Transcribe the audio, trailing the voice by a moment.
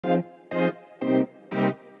Hey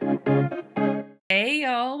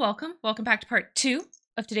y'all, welcome. Welcome back to part 2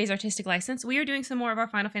 of today's artistic license. We are doing some more of our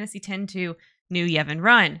Final Fantasy X-2 New Yevon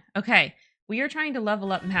run. Okay, we are trying to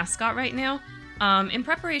level up Mascot right now in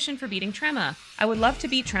preparation for beating Trema. I would love to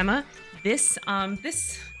beat Trema this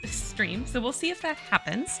stream, so we'll see if that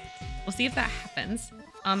happens.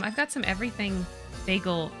 I've got some everything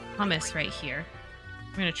bagel hummus right here.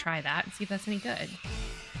 I'm gonna try that and see if that's any good.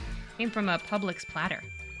 Came from a Publix platter.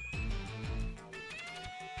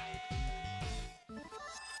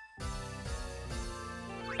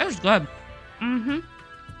 That was good.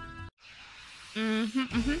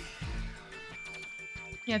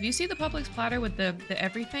 Yeah, if you see the Publix platter with the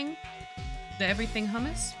everything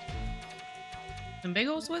hummus, some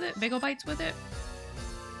bagels with it, bagel bites with it.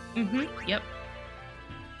 Yep.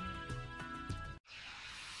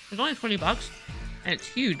 It's only $20, and it's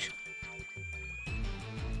huge.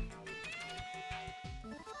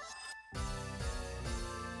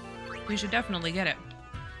 We should definitely get it.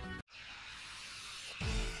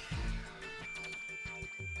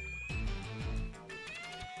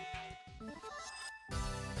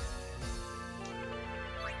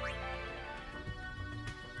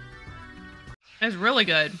 It's really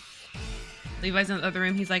good. Levi's in the other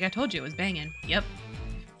room. He's like, I told you it was banging. Yep.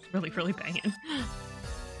 It's really, really banging.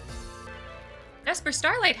 Esper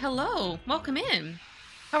Starlight, hello. Welcome in.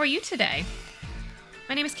 How are you today?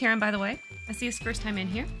 My name is Karen, by the way. I see it's first time in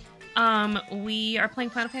here. We are playing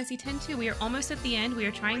Final Fantasy X-2. We are almost at the end. We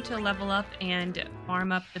are trying to level up and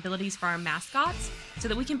farm up abilities for our mascots so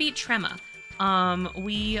that we can beat Trema.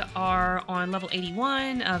 We are on level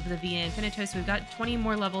 81 of the Via Infinito, so we've got 20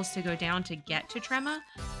 more levels to go down to get to Trema.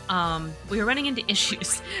 We are running into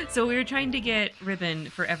issues, so we were trying to get ribbon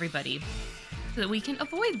for everybody so that we can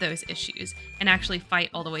avoid those issues and actually fight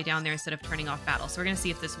all the way down there instead of turning off battle. So we're going to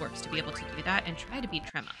see if this works to be able to do that and try to beat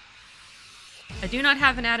Trema. I do not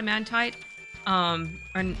have an adamantite,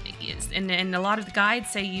 and a lot of the guides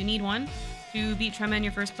say you need one to beat Trema in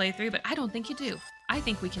your first playthrough, but I don't think you do. I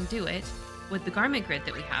think we can do it with the garment grid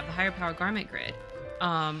that we have, the higher power garment grid,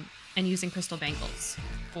 and using crystal bangles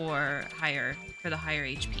for the higher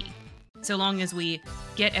HP. So long as we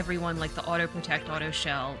get everyone like the auto protect, auto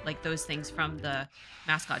shell, like those things from the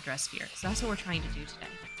mascot dress sphere. So that's what we're trying to do today.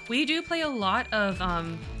 We do play a lot of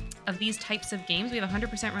these types of games. We have a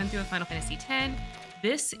 100% run through of Final Fantasy X.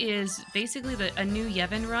 This is basically a new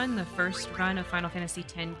Yevon run, the first run of Final Fantasy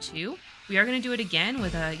X-2. We are going to do it again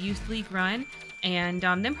with a Youth League run, and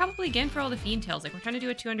then probably again for all the Fiend Tales. Like, we're trying to do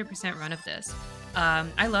a 200% run of this.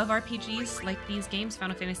 I love RPGs like these games,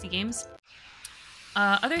 Final Fantasy games.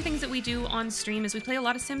 Other things that we do on stream is we play a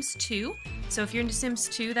lot of Sims 2. So if you're into Sims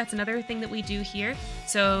 2, that's another thing that we do here.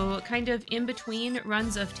 So kind of in between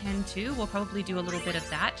runs of 10-2, we'll probably do a little bit of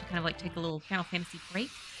that to kind of like take a little Final Fantasy break.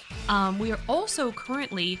 We are also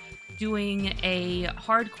currently doing a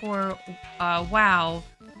hardcore WoW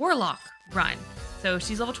Warlock run. So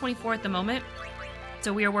she's level 24 at the moment.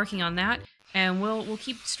 So we are working on that, and we'll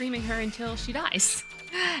keep streaming her until she dies.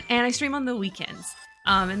 And I stream on the weekends.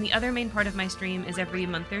 And the other main part of my stream is every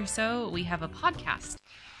month or so, we have a podcast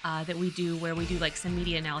that we do where we do like some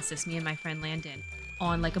media analysis, me and my friend Landon,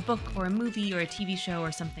 on like a book or a movie or a TV show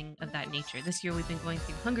or something of that nature. This year we've been going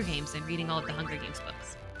through Hunger Games and reading all of the Hunger Games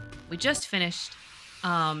books. We just finished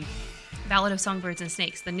Ballad of Songbirds and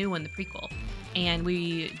Snakes, the new one, the prequel. And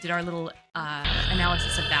we did our little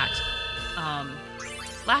analysis of that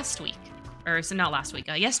last week. Or, so not last week,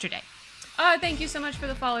 yesterday. Thank you so much for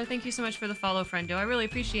the follow. Thank you so much for the follow, friendo. I really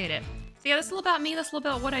appreciate it. So yeah, that's a little about me. That's a little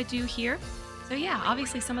about what I do here. So yeah,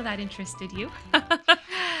 obviously some of that interested you.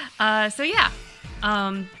 So yeah,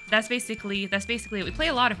 that's basically it. We play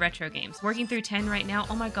a lot of retro games. Working through 10 right now.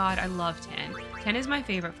 Oh my god, I love 10. 10 is my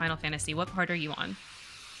favorite Final Fantasy. What part are you on?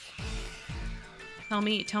 Tell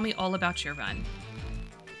me all about your run.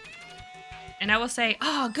 And I will say,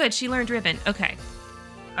 oh good, she learned ribbon. Okay.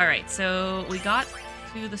 Alright, so we got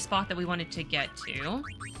to the spot that we wanted to get to.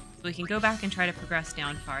 So we can go back and try to progress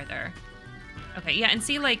down farther. Okay, yeah, and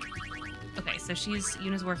see, like... Okay, so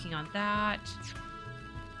Yuna's working on that.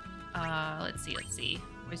 Let's see.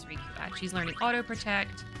 Where's Riku at? She's learning auto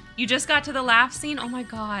protect. You just got to the laugh scene? Oh my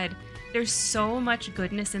god. There's so much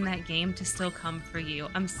goodness in that game to still come for you.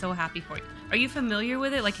 I'm so happy for you. Are you familiar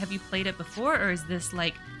with it? Like, have you played it before, or is this,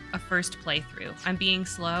 like, a first playthrough? I'm being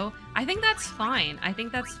slow. I think that's fine. I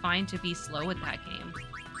think that's fine to be slow with that game.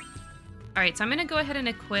 Alright, so I'm gonna go ahead and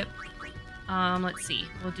equip... let's see.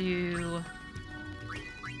 We'll do...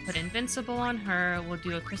 Put Invincible on her. We'll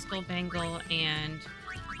do a Crystal Bangle and...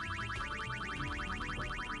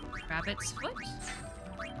 Rabbit's Foot.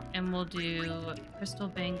 And we'll do Crystal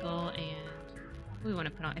Bangle and we want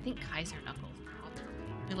to put on? I think Kaiser Knuckles.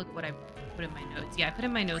 Let me look what I put in my notes. Yeah, I put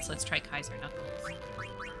in my notes, let's try Kaiser Knuckles.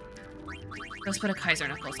 Let's put a Kaiser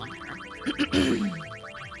Knuckles on her.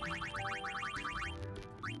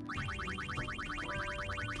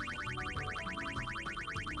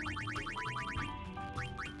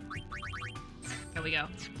 There we go.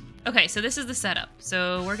 Okay, so this is the setup.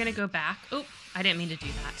 So we're gonna go back. Oh, I didn't mean to do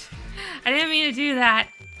that. I didn't mean to do that.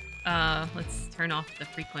 Let's turn off the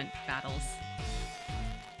frequent battles.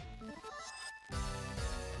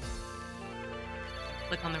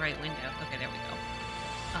 Click on the right window. Okay, there we go.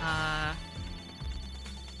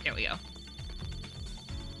 There we go.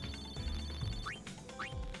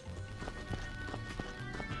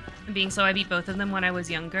 And being so, I beat both of them when I was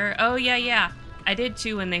younger. Oh, yeah. I did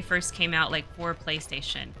too when they first came out, like, for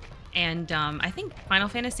PlayStation. And I think Final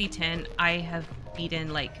Fantasy X, I have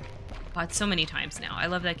beaten, like, God, so many times now. I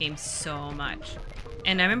love that game so much.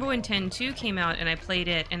 And I remember when 10-2 came out and I played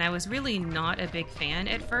it, and I was really not a big fan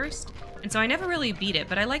at first. And so I never really beat it,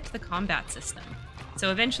 but I liked the combat system. So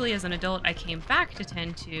eventually, as an adult, I came back to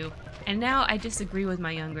 10-2, and now I disagree with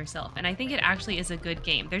my younger self. And I think it actually is a good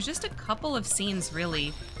game. There's just a couple of scenes,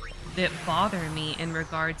 really, that bother me in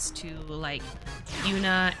regards to, like,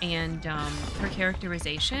 Yuna and her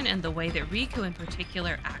characterization and the way that Riku in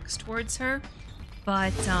particular acts towards her.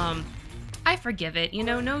 But I forgive it. You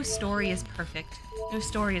know, no story is perfect. No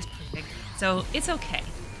story is perfect. So it's okay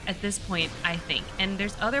at this point, I think. And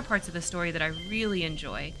there's other parts of the story that I really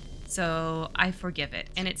enjoy. So I forgive it.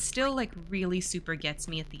 And it still, like, really super gets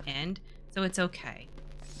me at the end. So it's okay.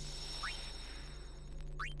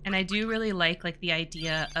 And I do really like the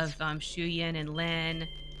idea of Shuyin and Len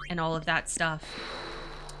and all of that stuff.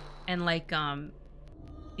 And, like,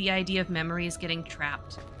 the idea of memories getting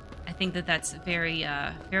trapped. I think that that's very,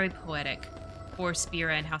 very poetic for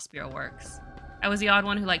Spira and how Spira works. I was the odd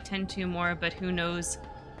one who liked 10-2 more, but who knows?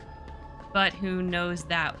 But who knows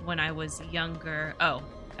that when I was younger... Oh,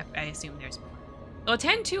 I assume there's more. Well,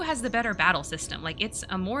 10-2 has the better battle system. Like, it's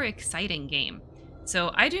a more exciting game. So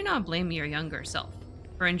I do not blame your younger self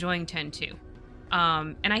for enjoying 10-2.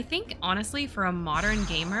 And I think, honestly, for a modern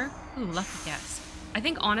gamer... Ooh, lucky guess. I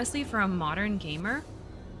think, honestly, for a modern gamer,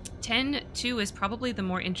 10-2 is probably the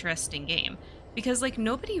more interesting game. Because, like,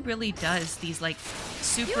 nobody really does these, like,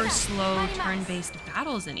 super slow turn-based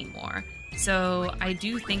battles anymore. So I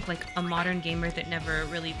do think, like, a modern gamer that never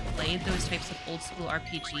really played those types of old-school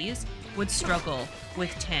RPGs would struggle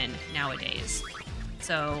with 10 nowadays.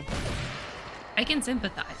 So I can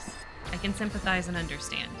sympathize. I can sympathize and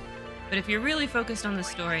understand. But if you're really focused on the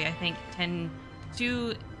story, I think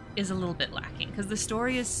 10-2 is a little bit lacking. Because the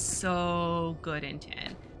story is so good in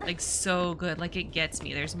 10. Like, so good. Like, it gets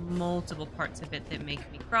me. There's multiple parts of it that make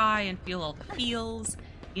me cry and feel all the feels,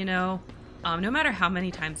 you know? No matter how many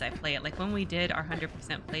times I play it. Like, when we did our 100%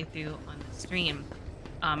 playthrough on the stream,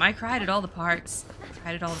 I cried at all the parts.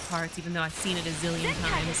 Even though I've seen it a zillion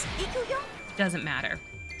times. Doesn't matter.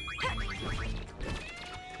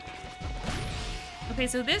 Okay,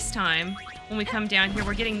 so this time, when we come down here,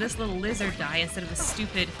 we're getting this little lizard guy instead of a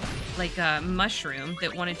stupid, like, mushroom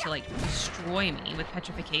that wanted to, like, destroy me with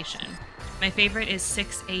petrification. My favorite is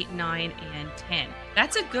 6, 8, 9, and 10.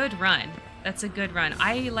 That's a good run. That's a good run.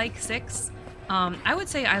 I like 6. I would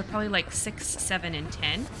say I probably like 6, 7, and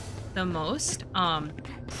 10 the most. 9,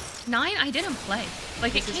 I didn't play.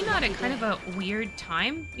 Like, it came out at kind of a weird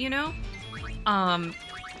time, you know?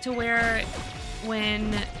 To where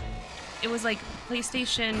when it was like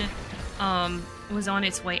PlayStation was on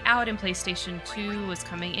its way out and PlayStation 2 was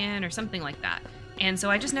coming in or something like that. And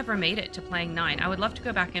so I just never made it to playing 9. I would love to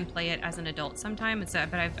go back and play it as an adult sometime, but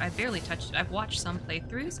I've barely touched it. I've watched some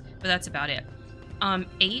playthroughs, but that's about it.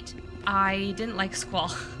 8, I didn't like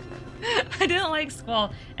Squall. I didn't like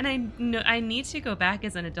Squall, and I need to go back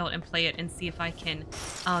as an adult and play it and see if I can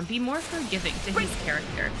be more forgiving to his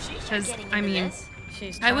character. Because, I mean,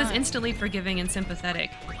 I was instantly forgiving and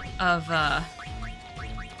sympathetic of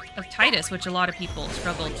Titus, which a lot of people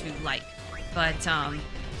struggle to like, but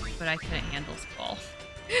I couldn't handle Squall.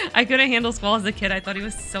 I couldn't handle Squall as a kid. I thought he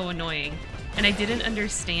was so annoying, and I didn't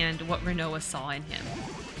understand what Rinoa saw in him.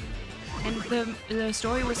 And the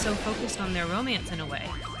story was so focused on their romance in a way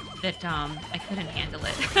that I couldn't handle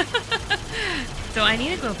it. So I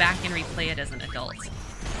need to go back and replay it as an adult.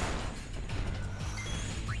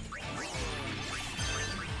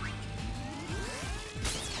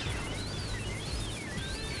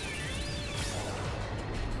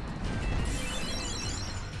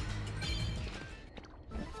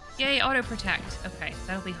 Yay, auto protect. Okay,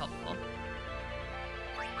 that'll be helpful.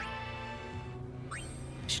 I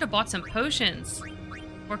should have bought some potions.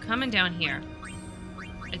 We're coming down here.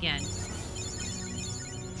 Again.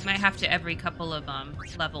 Might have to every couple of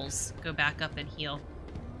levels go back up and heal.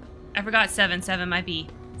 I forgot 7. 7 might be...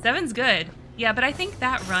 7's good. Yeah, but I think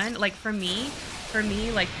that run, like for me,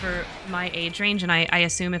 like for my age range, and I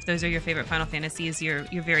assume if those are your favorite Final Fantasies, you're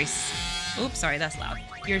very... Oops, sorry, that's loud.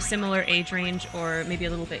 You're similar age range or maybe a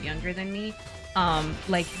little bit younger than me.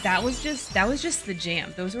 Like that was just the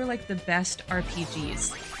jam. Those were like the best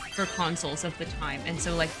RPGs for consoles of the time. And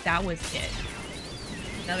so like that was it.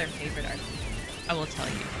 Another favorite RPG, I will tell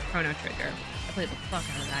you, Chrono Trigger. I played the fuck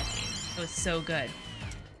out of that game. It was so good.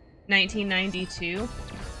 1992.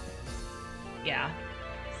 Yeah.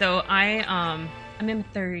 So I'm in my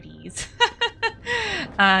 30s.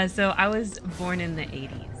 So I was born in the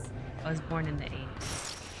 80s.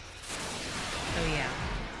 So yeah.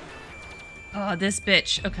 Oh, this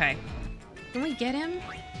bitch. Okay. Can we get him?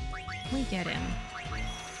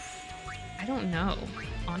 I don't know,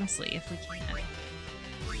 honestly, if we can.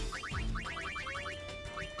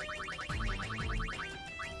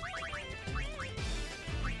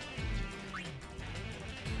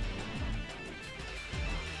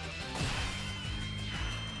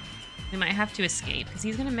 We might have to escape, because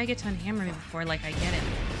he's gonna Megaton hammer me before, like, I get him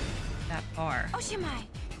that far. Oshimai.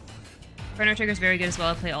 Chrono Trigger's very good as well.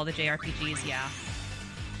 I play all the JRPGs, yeah.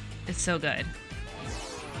 It's so good.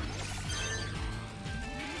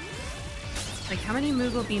 Like, how many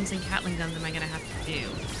Moogle Beams and Catling Guns am I gonna have to do?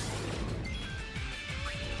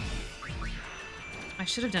 I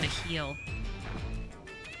should have done a heal.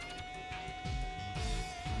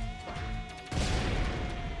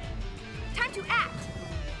 Time to act.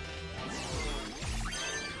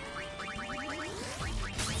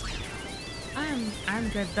 I'm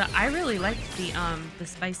good. I really liked the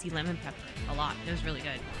spicy lemon pepper a lot. It was really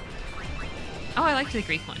good. Oh, I liked the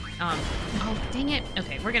Greek one. Oh, dang it.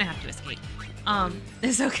 Okay, we're gonna have to escape.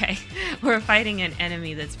 It's okay. We're fighting an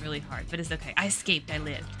enemy that's really hard, but it's okay. I escaped. I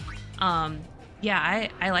lived. Yeah,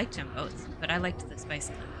 I liked them both, but I liked the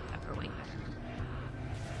spicy lemon pepper wing better.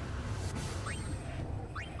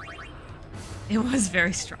 It was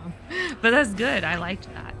very strong, but that's good. I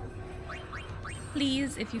liked that.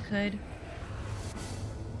 Please, if you could.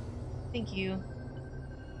 Thank you.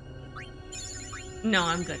 No,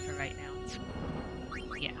 I'm good for right now.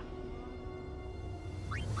 Yeah.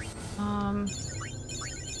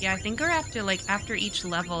 Yeah, I think we're after each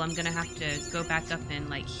level, I'm gonna have to go back up and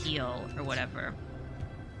like heal or whatever.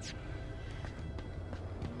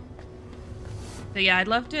 So yeah, I'd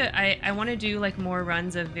love to. I want to do like more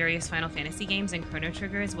runs of various Final Fantasy games and Chrono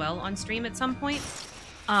Trigger as well on stream at some point.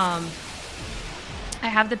 I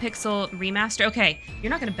have the Pixel remaster. Okay, you're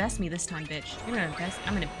not gonna best me this time, bitch. You're gonna best.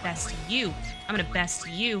 I'm gonna best you. I'm gonna best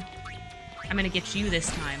you. I'm gonna get you this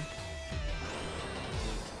time.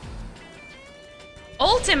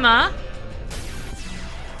 Ultima.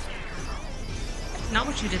 Not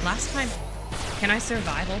what you did last time. Can I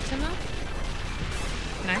survive Ultima?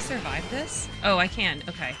 Can I survive this? Oh, I can.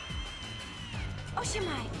 Okay.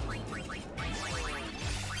 Oshimai.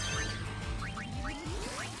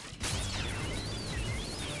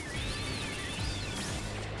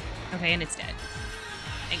 Okay, and it's dead.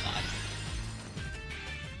 Thank God.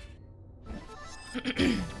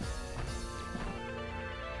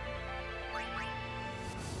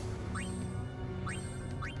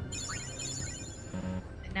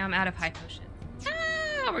 And now I'm out of high potions.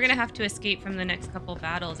 Ah, we're gonna have to escape from the next couple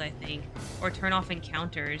battles, I think. Or turn off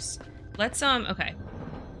encounters. Let's, okay.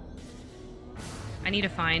 I need to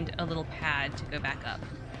find a little pad to go back up.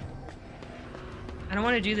 I don't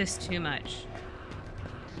want to do this too much.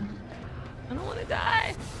 I don't want to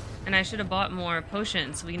die. And I should have bought more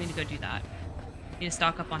potions, so we need to go do that. Need to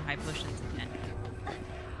stock up on high potions again.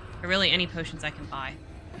 Or really any potions I can buy.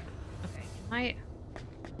 Okay,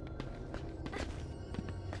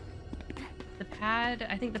 the pad,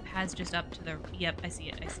 I think the pad's just up to the... Yep, I see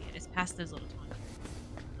it. It's past those little tunnels.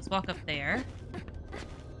 Let's walk up there.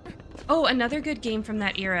 Oh, another good game from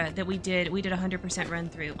that era that we did a 100% run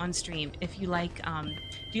through on stream. If you like, do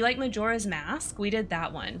you like Majora's Mask? We did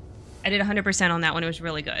that one. I did 100% on that one. It was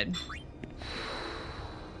really good.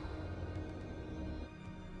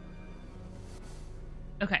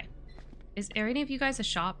 Okay. Are any of you guys a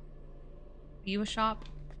shop? Are you a shop?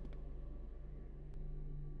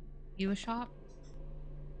 You a shop?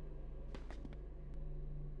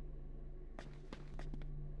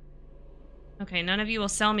 Okay, none of you will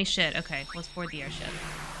sell me shit. Okay, let's board the airship.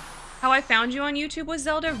 How I found you on YouTube was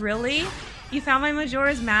Zelda? Really? You found my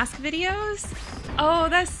Majora's Mask videos? Oh,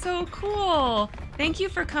 that's so cool. Thank you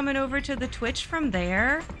for coming over to the Twitch from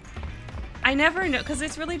there. I never know, because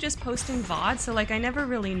it's really just posting VOD, so like I never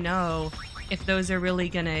really know if those are really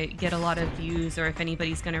gonna get a lot of views or if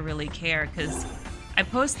anybody's gonna really care, because I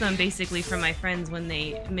post them basically for my friends when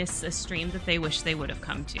they miss a stream that they wish they would have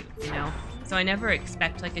come to, you know? So I never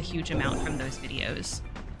expect like a huge amount from those videos.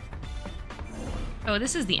 Oh,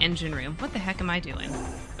 this is the engine room. What the heck am I doing?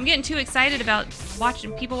 I'm getting too excited about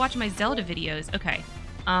people watching my Zelda videos. Okay,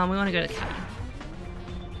 we want to go to the cabin.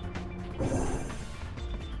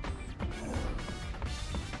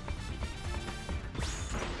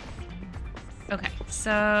 Okay,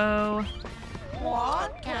 so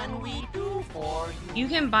what can we do for you?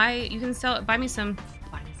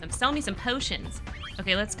 Sell me some potions.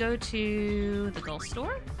 Okay, let's go to the gold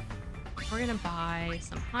store. We're gonna buy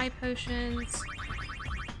some high potions.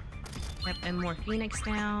 Yep, and more Phoenix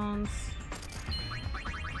Downs.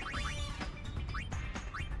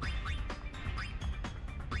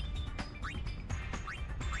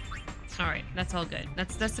 All right, that's all good.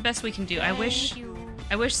 That's the best we can do. I wish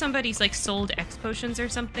somebody's like sold X potions or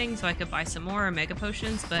something so I could buy some more or mega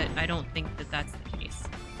potions, but I don't think that that's the case.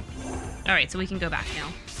 All right, so we can go back now.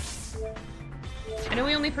 I know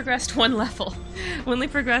we only progressed one level. We only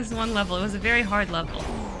progressed one level. It was a very hard level.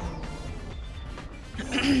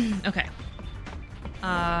 Okay.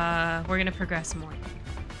 We're gonna progress more.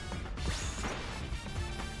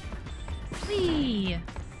 Whee!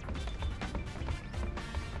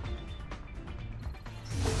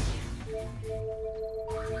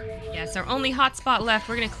 Yeah, it's our only hotspot left.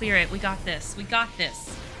 We're gonna clear it. We got this. We got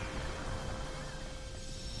this.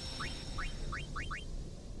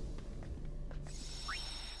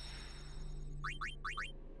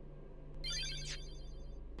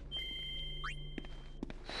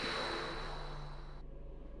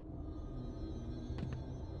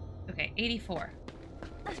 Okay, 84.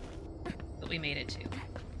 That's what we made it to.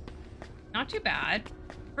 Not too bad.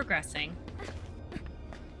 Progressing.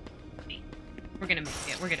 We're gonna make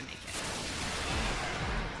it. We're gonna make it.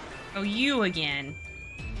 Oh, you again.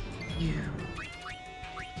 You.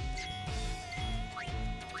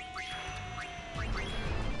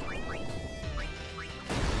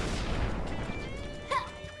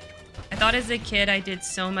 I thought as a kid I did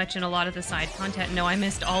so much in a lot of the side content. No, I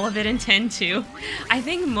missed all of it in 10-2. I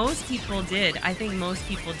think most people did.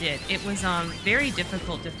 It was very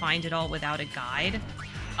difficult to find it all without a guide.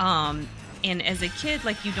 And as a kid,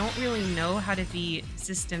 like, you don't really know how to be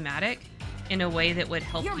systematic in a way that would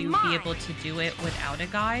help you be able to do it without a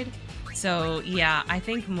guide. So yeah, I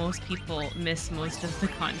think most people miss most of the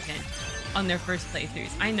content on their first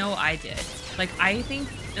playthroughs. I know I did. Like, I think,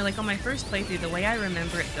 like, on my first playthrough, the way I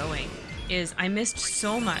remember it going is I missed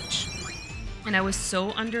so much and I was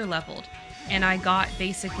so under-leveled. And I got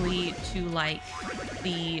basically to, like,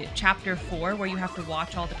 the chapter 4 where you have to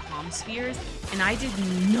watch all the comm spheres, and I did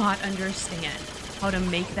not understand how to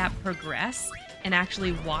make that progress and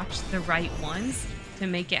actually watch the right ones to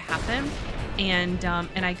make it happen. And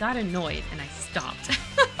I got annoyed and I stopped.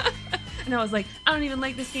 And I was like, I don't even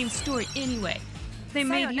like this game's story anyway. They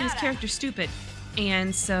made Yuna's character stupid.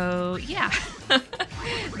 And so, yeah.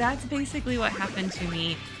 That's basically what happened to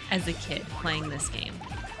me as a kid playing this game.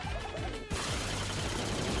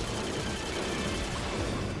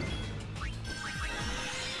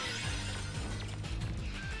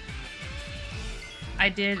 I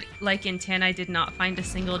did, like in 10, I did not find a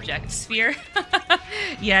single eject sphere.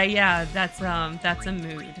 yeah, that's a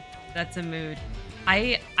mood. That's a mood.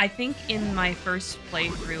 I think in my first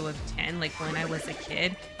playthrough of 10, like when I was a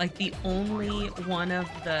kid, like the only one of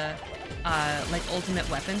the like ultimate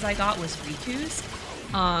weapons I got was Riku's.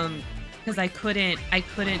 Because I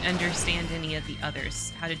couldn't understand any of the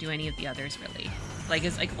others, how to do any of the others really. Like,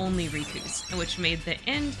 it's like only Riku's, which made the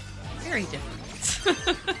end very difficult.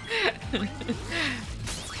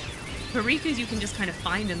 But Riku's you can just kind of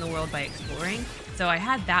find in the world by exploring. So I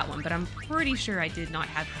had that one, but I'm pretty sure I did not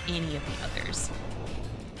have any of the others.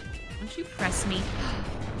 Don't you press me?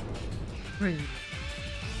 Rude.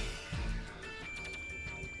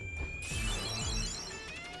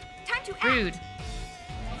 Time to act. Rude.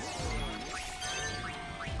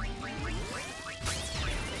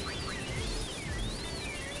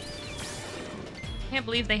 Can't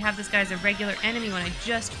believe they have this guy as a regular enemy when I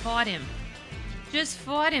just fought him. Just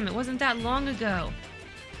fought him. It wasn't that long ago.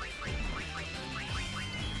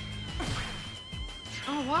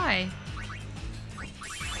 Oh, why?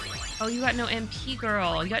 Oh, you got no MP,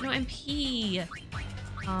 girl. You got no MP.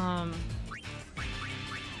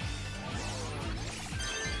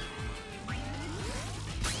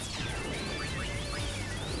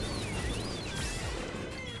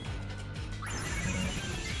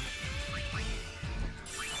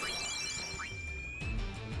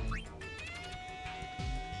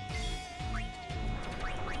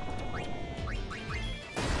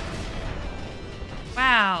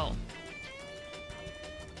 Wow.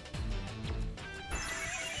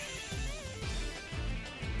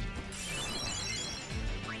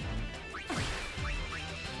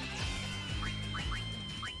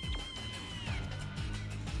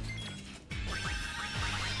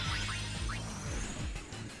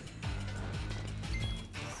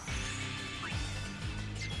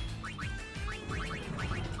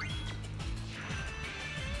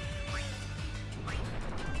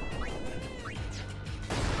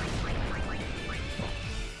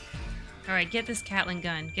 Alright, get this Catling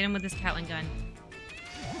gun. Get him with this Catling gun.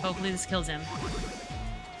 Hopefully this kills him.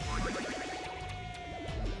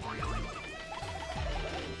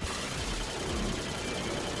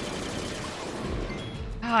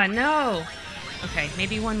 Oh, no! Okay,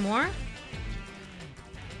 maybe one more?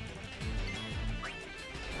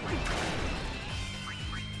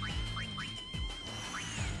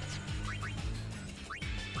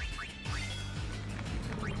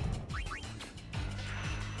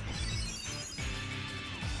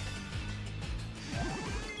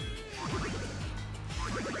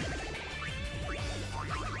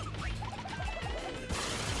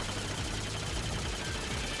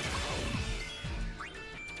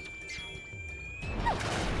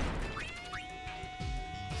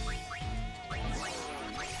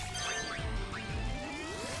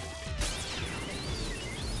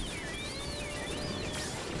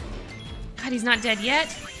 God, he's not dead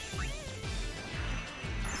yet?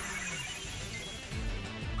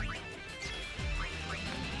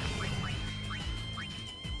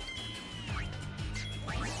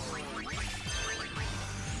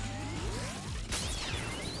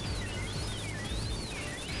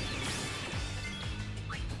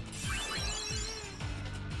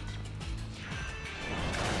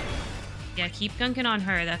 Yeah, keep gunking on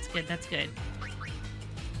her. That's good, that's good.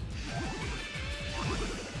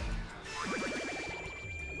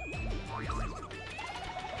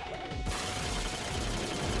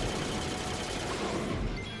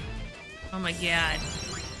 Oh my god.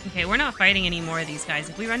 Okay, we're not fighting any more of these guys.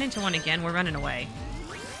 If we run into one again, we're running away.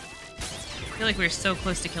 I feel like we're so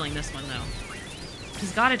close to killing this one, though.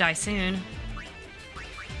 He's gotta die soon.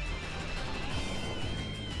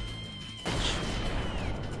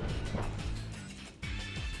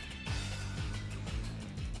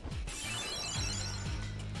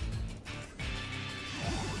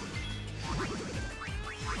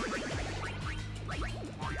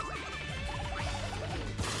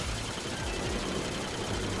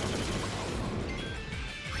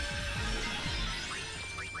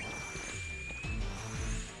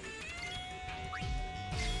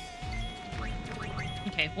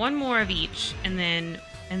 Okay, one more of each, and then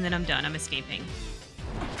I'm done. I'm escaping.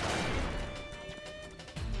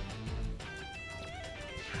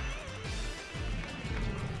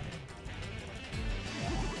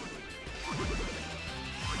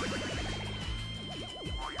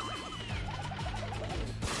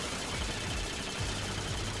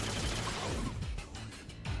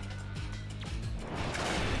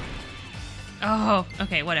 Oh,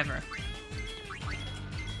 okay, whatever.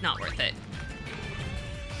 Not worth it.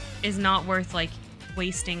 Is not worth, like,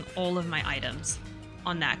 wasting all of my items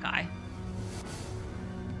on that guy.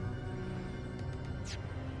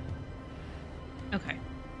 Okay.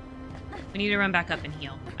 We need to run back up and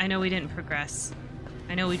heal. I know we didn't progress.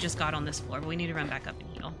 I know we just got on this floor, but we need to run back up and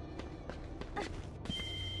heal.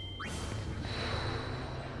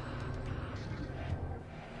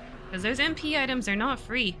 Because those MP items are not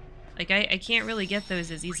free. Like, I can't really get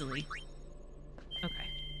those as easily. Okay.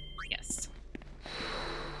 Yes.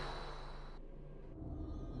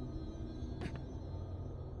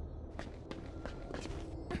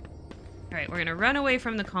 Alright, we're gonna run away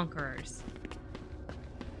from the Conquerors.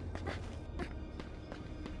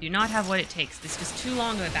 Do not have what it takes. This was too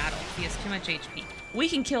long of a battle. He has too much HP. We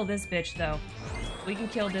can kill this bitch, though. We can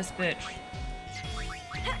kill this bitch.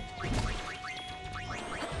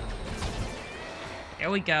 There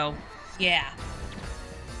we go. Yeah.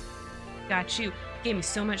 Got you. Gave me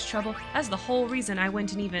so much trouble. That's the whole reason I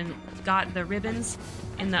went and even got the ribbons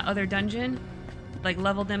in the other dungeon. Like,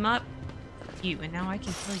 leveled them up. You, and now I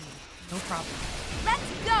can kill you. No problem. Let's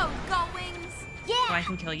go, Gullwings! Yeah! So I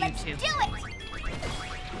can kill you, let's too. Do it!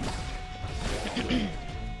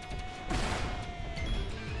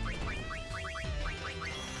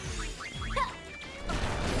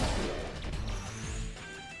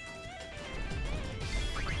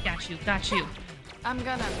 Got you, got you. I'm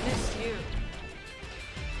gonna miss you.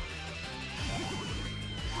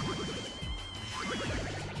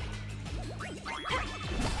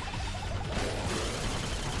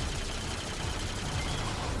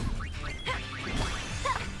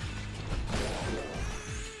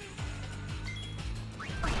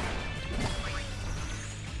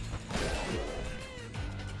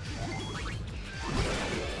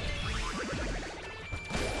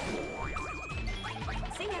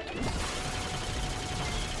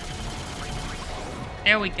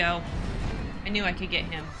 There we go. I knew I could get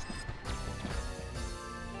him.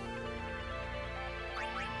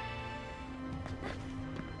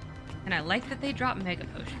 And I like that they drop Mega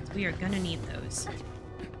Potions. We are gonna need those.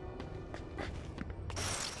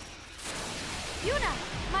 Yuna!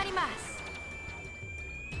 Marimas!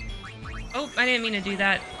 Oh, I didn't mean to do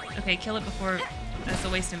that. Okay, kill it before... That's a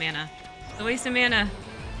waste of mana. It's a waste of mana.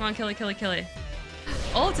 Come on, kill it, kill it, kill it.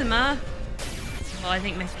 Ultima! Well, I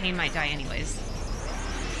think Miss Pain might die anyways.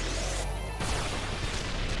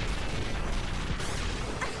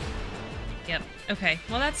 Yep. Okay.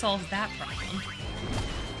 Well, that solves that problem.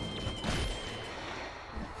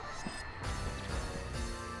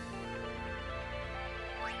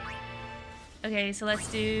 Okay, so let's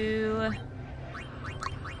do...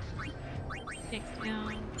 Six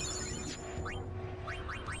down.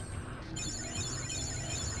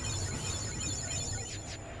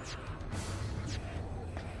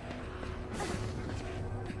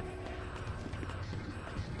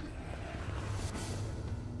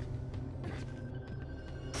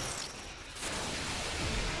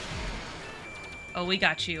 Oh, we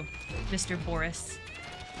got you, Mr. Boris.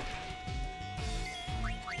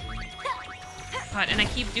 God, and I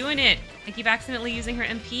keep doing it. I keep accidentally using her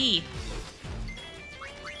MP.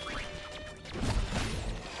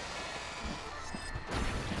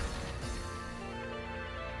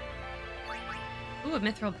 Ooh,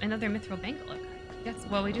 another mithril bangle. Okay. Yes.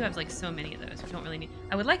 Well, we do have like so many of those. We don't really need.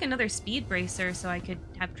 I would like another speed bracer so I could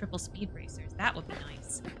have triple speed bracers. That would be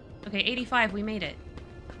nice. Okay, 85. We made it.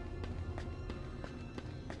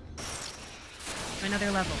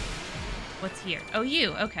 Another level. What's here? Oh,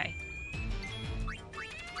 you. Okay.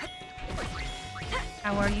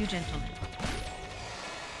 How are you, gentlemen?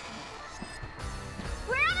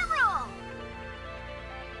 We're on a roll!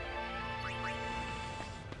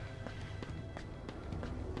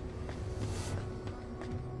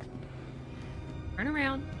 Turn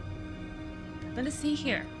around. Nothing to see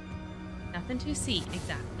here. Nothing to see,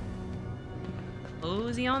 exactly.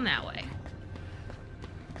 Cozy on that way.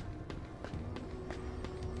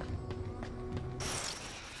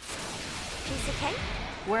 Piece of cake?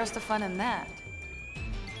 Where's the fun in that?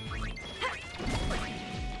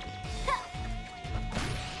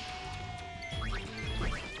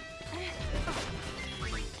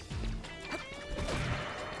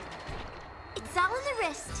 It's all in the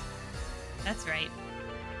wrist. That's right.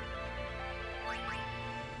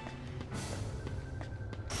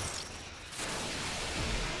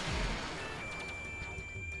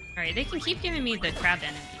 Alright, they can keep giving me the crab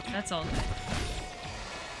enemies. That's all good.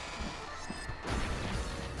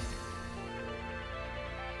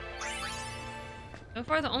 So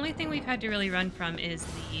far, the only thing we've had to really run from is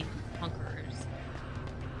the Conquerors.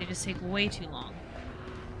 They just take way too long.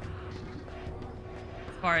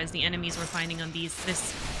 As far as the enemies we're finding on this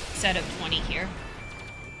set of 20 here.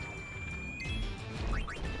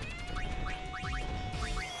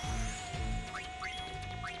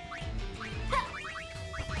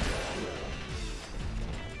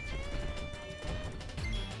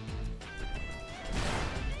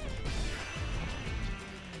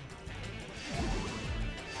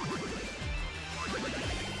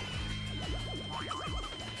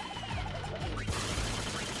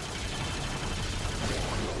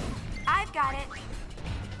 Got it.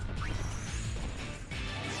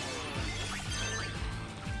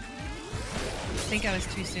 I think I was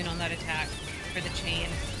too soon on that attack for the chain.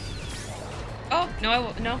 Oh,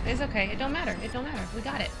 no, no, it's okay. It don't matter. It don't matter. We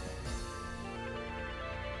got it.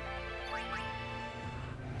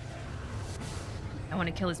 I want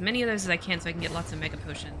to kill as many of those as I can so I can get lots of mega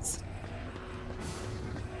potions.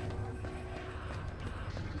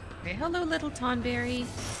 Okay, hello, little Tonberry.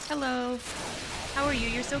 Hello. How are you?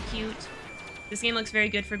 You're so cute. This game looks very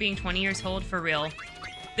good for being 20 years old, for real.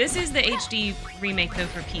 This is the HD remake, though,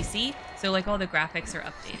 for PC, so, like, all the graphics are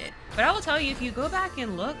updated. But I will tell you, if you go back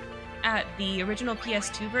and look at the original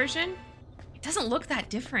PS2 version, it doesn't look that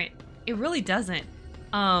different. It really doesn't.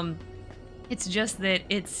 It's just that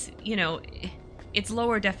it's, you know, it's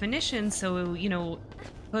lower definition, so, you know,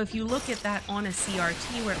 but if you look at that on a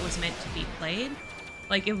CRT where it was meant to be played,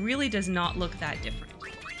 like, it really does not look that different.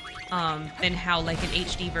 Than how, like, an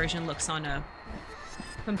HD version looks on a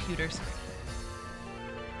computer screen.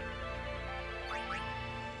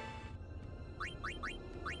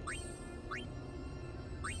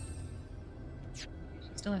 She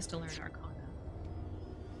still has to learn Arcana.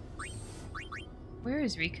 Where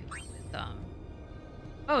is Riku with,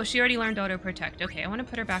 Oh, she already learned Auto Protect. Okay, I want to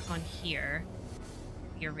put her back on here.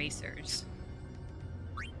 The erasers.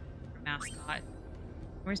 For Mascot.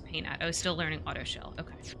 Where's Pain at? Oh, still learning Auto Shell.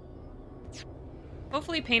 Okay.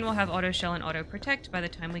 Hopefully Pain will have Auto Shell and Auto Protect by the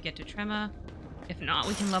time we get to Trema. If not,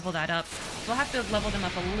 we can level that up. We'll have to level them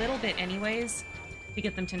up a little bit anyways to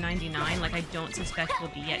get them to 99. Like, I don't suspect we'll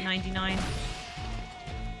be at 99.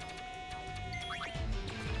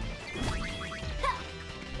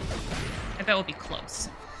 I bet we'll be close.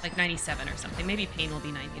 Like 97 or something. Maybe Pain will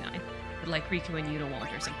be 99. but like Riku and Yuta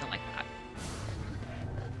won't or something like that.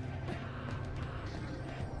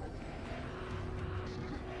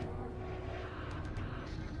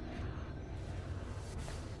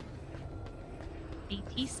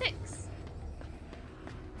 AT6.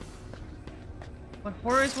 What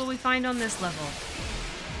horrors will we find on this level?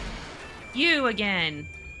 You again.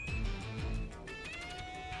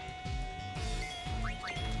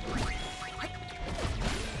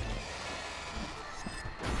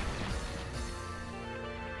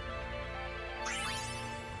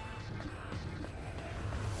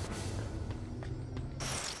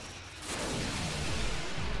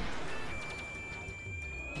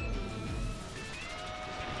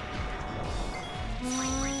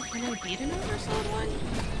 Can I beat an oversold one?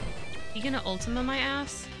 You gonna Ultima my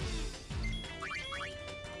ass?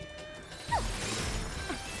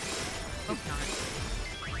 Hope not.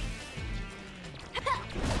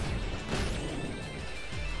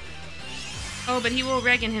 Oh, but he will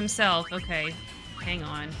Regan himself. Okay, hang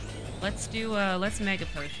on. Let's do let's Mega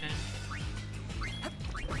Potion.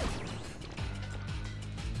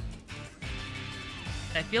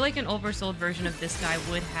 I feel like an oversold version of this guy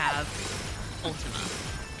would have Ultima.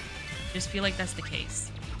 Just feel like that's the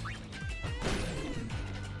case.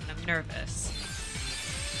 I'm nervous.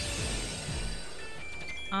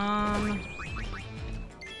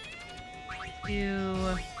 Do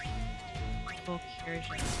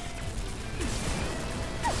Volcursion.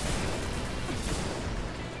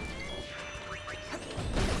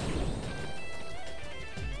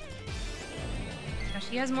 Gosh,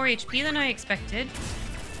 he has more HP than I expected.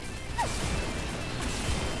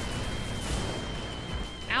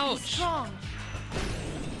 Ouch. I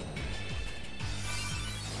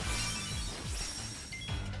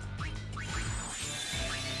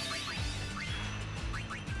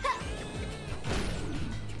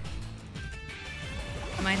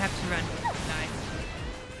might have to run, guys.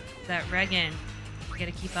 That Regan. I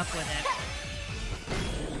gotta keep up with it.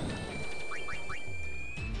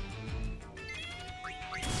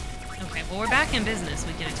 Okay, well we're back in business.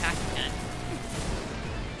 We can attack again.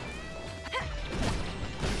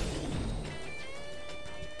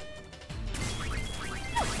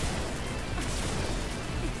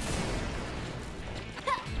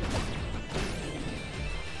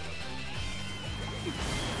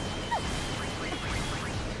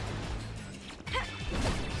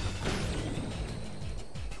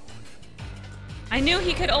 I knew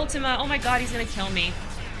he could Ultima. Oh my god, he's gonna kill me.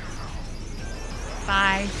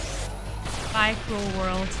 Bye. Bye, cruel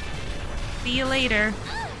world. See you later.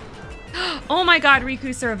 Oh my god,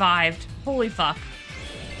 Riku survived. Holy fuck.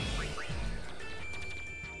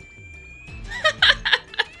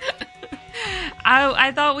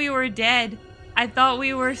 I thought we were dead. I thought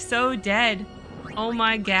we were so dead. Oh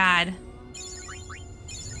my god.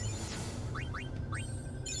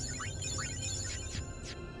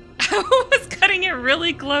 I was cutting it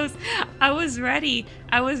really close. I was ready.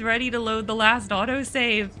 I was ready to load the last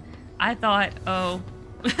autosave. I thought, oh,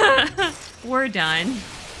 we're done.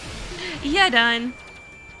 Yeah, done.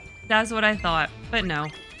 That's what I thought, but no.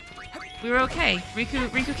 We were okay.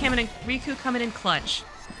 Riku coming in clutch.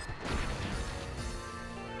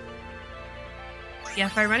 Yeah,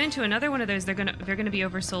 if I run into another one of those, they're gonna be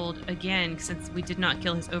oversold again since we did not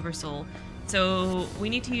kill his oversoul. So we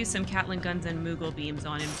need to use some Catlin guns and Moogle beams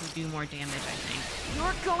on him to do more damage, I think.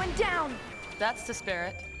 You're going down! That's the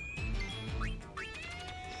spirit.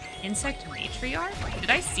 Insect matriarch? Did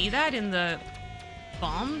I see that in the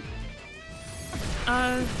bomb?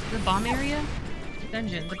 The bomb area?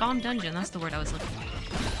 Dungeon. The bomb dungeon, that's the word I was looking for.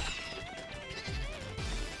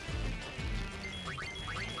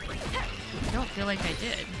 I don't feel like I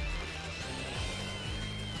did.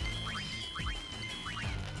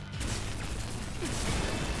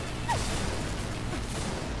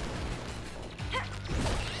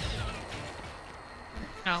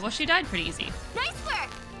 Oh, well, she died pretty easy. Nice work!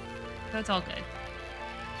 So it's all good.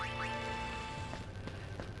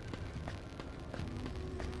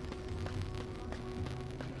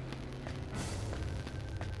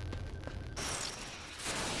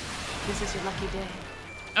 This is your lucky day.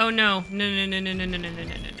 Oh no.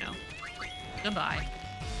 No. Goodbye.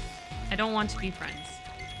 I don't want to be friends.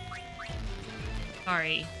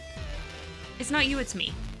 Sorry. It's not you, it's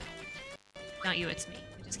me. Not you, it's me.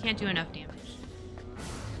 I just can't do enough damage.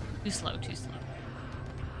 Too slow, too slow.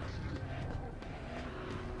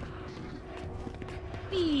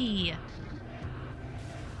 Whee!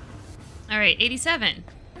 Alright, 87.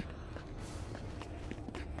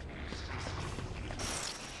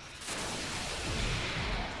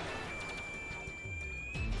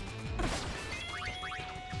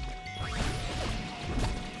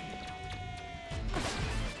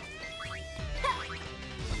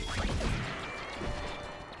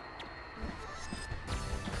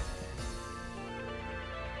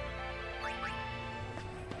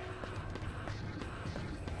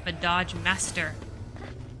 a dodge master.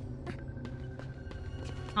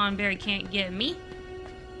 Tonberry can't get me.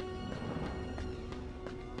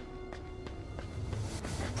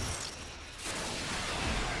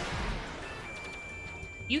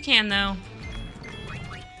 You can, though.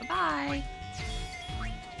 Bye-bye.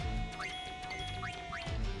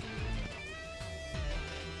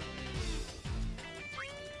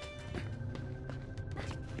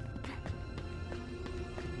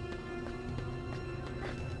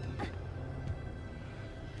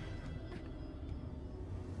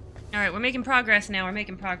 Alright, we're making progress now. We're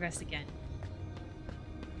making progress again.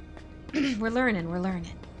 We're learning, we're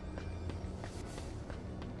learning.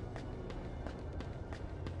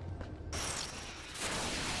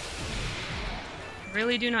 I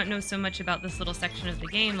really do not know so much about this little section of the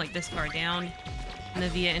game, like this far down in the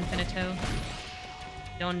Via Infinito.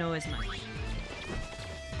 Don't know as much.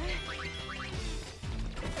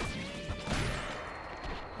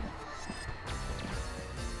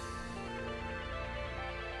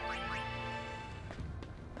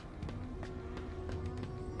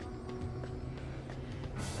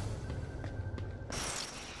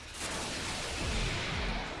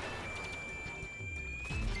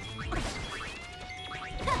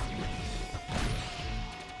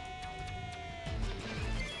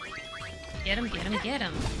 Get him, get him, get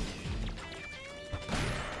him.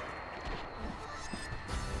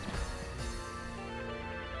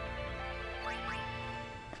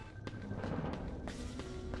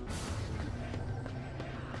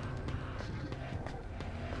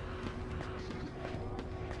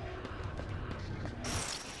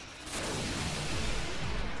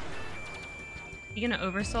 He gonna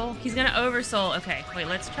oversoul? He's gonna oversoul. Okay, wait,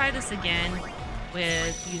 let's try this again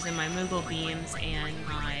with using my Moogle beams and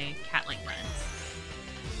my Catling guns.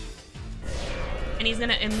 And he's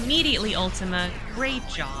gonna immediately Ultima. Great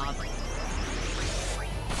job. Oh,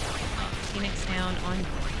 Phoenix down on you.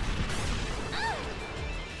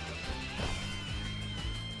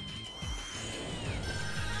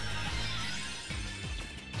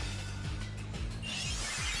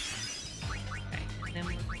 Okay, then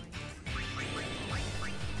we're going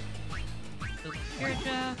to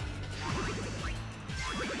Kirja.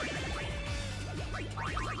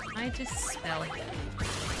 I dispel him.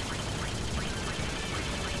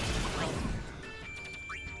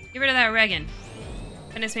 Get rid of that Regan.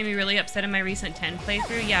 Penance made me really upset in my recent 10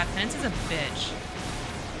 playthrough. Yeah, Penance is a bitch.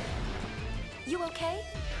 You okay?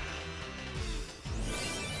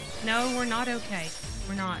 No, we're not okay.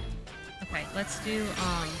 We're not. Okay, let's do,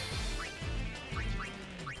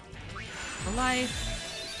 the life.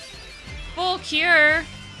 Full cure!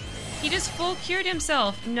 He just full cured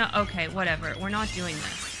himself. No, okay, whatever. We're not doing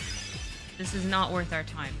this. This is not worth our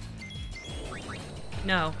time.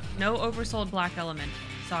 No. No oversold Black Element.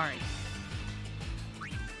 Sorry.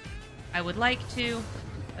 I would like to,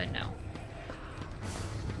 but no.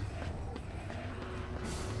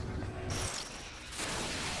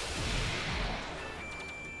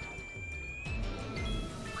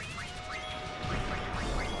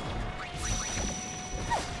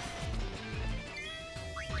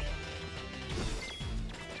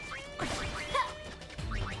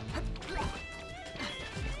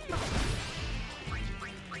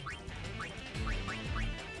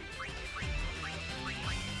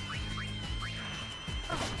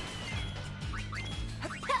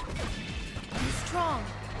 Strong.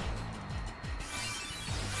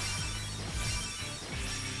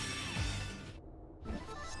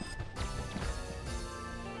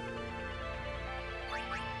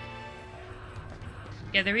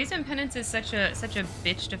 Yeah, the reason Penance is such a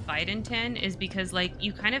bitch to fight in 10 is because, like,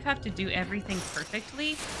 you kind of have to do everything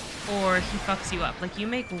perfectly or he fucks you up. Like, you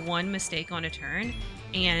make one mistake on a turn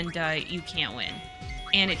and you can't win.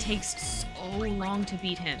 And it takes so long to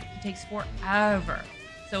beat him. It takes forever.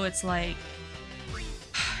 So it's like,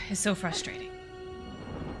 it's so frustrating.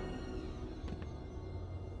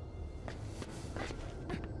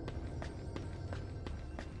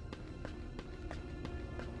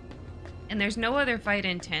 And there's no other fight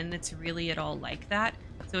in 10 that's really at all like that.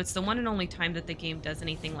 So it's the one and only time that the game does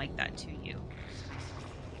anything like that to you.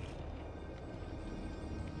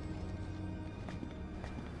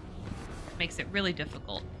 Makes it really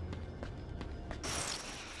difficult.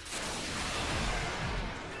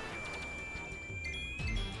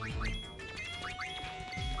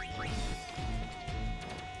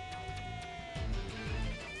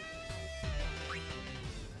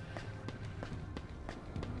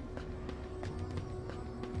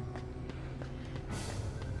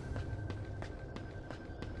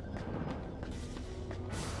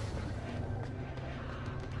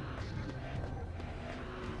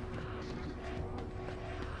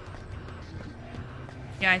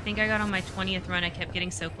 Yeah, I think I got on my 20th run. I kept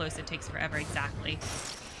getting so close, it takes forever. Exactly.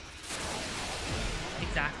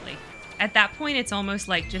 Exactly. At that point, it's almost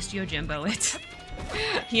like just Yojimbo it.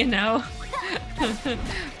 You know?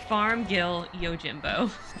 Farm Gil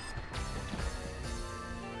Yojimbo.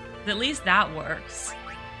 At least that works.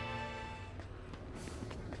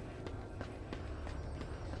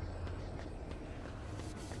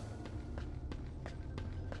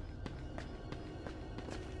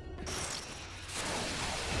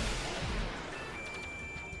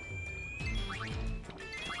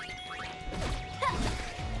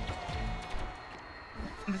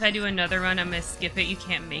 If I do another run, I'm gonna skip it. You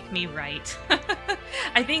can't make me right.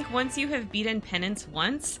 I think once you have beaten Penance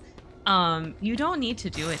once, you don't need to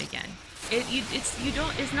do it again.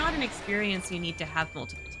 It's not an experience you need to have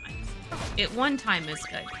multiple times. One time is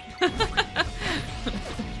good.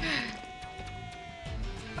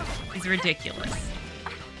 It's ridiculous.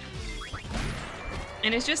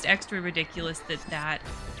 And it's just extra ridiculous that that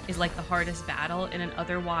is like the hardest battle in an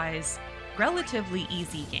otherwise relatively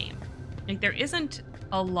easy game. Like there isn't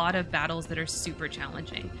a lot of battles that are super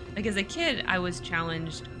challenging. Like as a kid, I was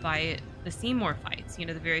challenged by the Seymour fights, you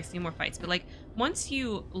know, the various Seymour fights. But like once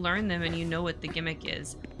you learn them and you know what the gimmick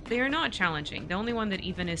is, they are not challenging. The only one that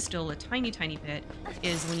even is still a tiny, tiny bit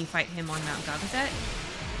is when you fight him on Mount Gagazet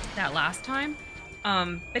that last time.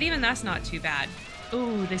 But even that's not too bad.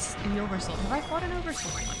 Ooh, this the Oversoul. Have I fought an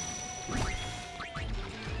Oversoul one?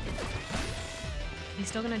 He's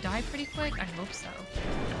still gonna die pretty quick? I hope so.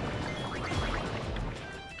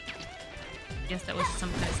 Guess that was some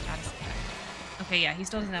kind of status effect. Okay, yeah, he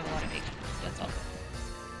still doesn't have a lot of HP, so that's all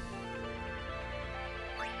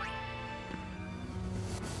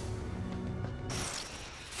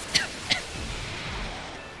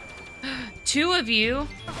good. Two of you?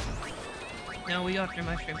 No, we go after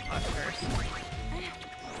Mushroom Pod first.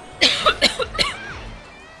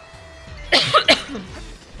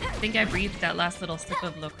 I think I breathed that last little sip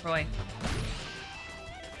of LaCroix.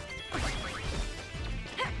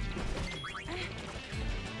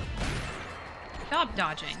 Stop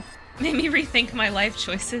dodging. Made me rethink my life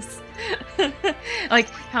choices. Like,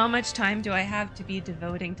 how much time do I have to be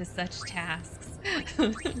devoting to such tasks?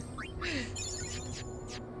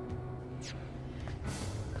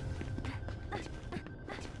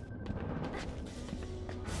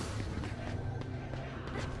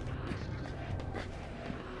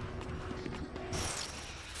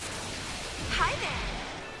 Hi there.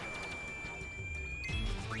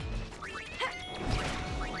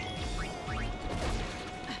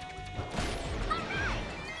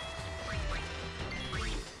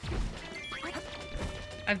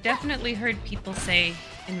 I've definitely heard people say,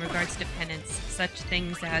 in regards to penance, such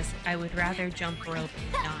things as, I would rather jump rope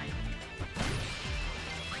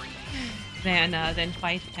and die than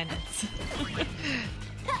fight penance.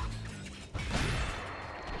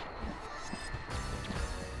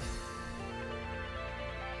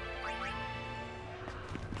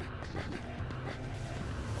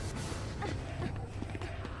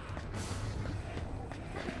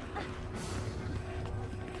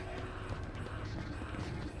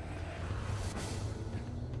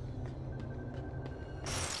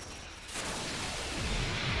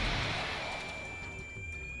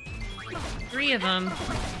 Three of them.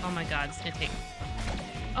 Oh my god, it's gonna take...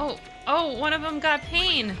 Oh, one of them got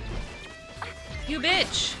pain! You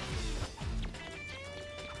bitch!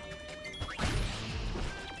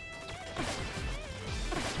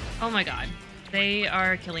 Oh my god. They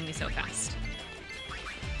are killing me so fast.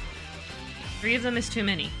 Three of them is too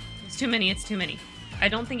many. It's too many, it's too many. I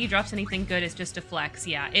don't think he drops anything good, it's just a flex.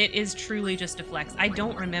 Yeah, it is truly just a flex. I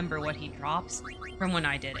don't remember what he drops from when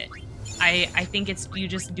I did it. I think it's, you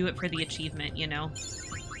just do it for the achievement, you know?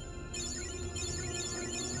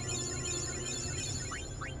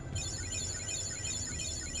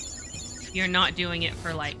 You're not doing it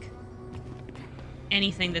for, like,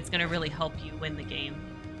 anything that's gonna really help you win the game.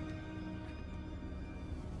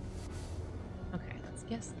 Okay, let's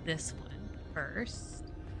guess this one first.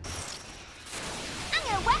 I'm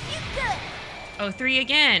gonna whack you good. Oh, 3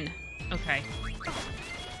 again! Okay.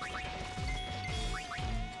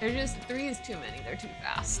 They're just, 3 is too many. They're too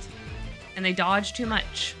fast. And they dodge too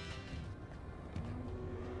much.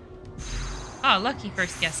 Oh, lucky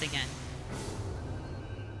first guess again.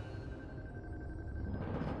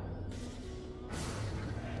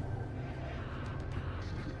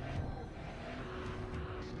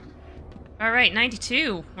 All right,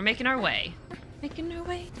 92. We're making our way. Making our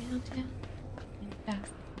way downtown.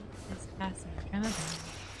 Fast, fast, and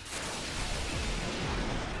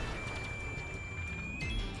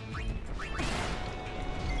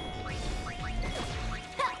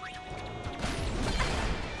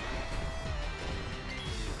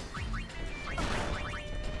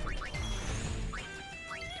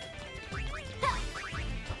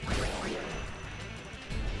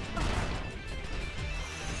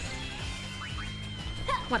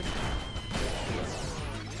What?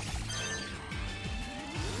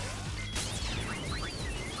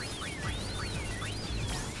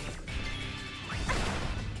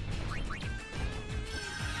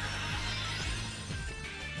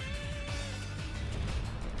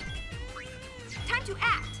 Time to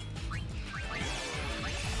act.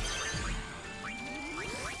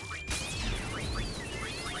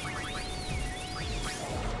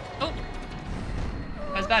 Oh!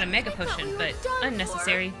 I was about a mega potion, but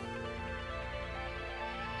unnecessary.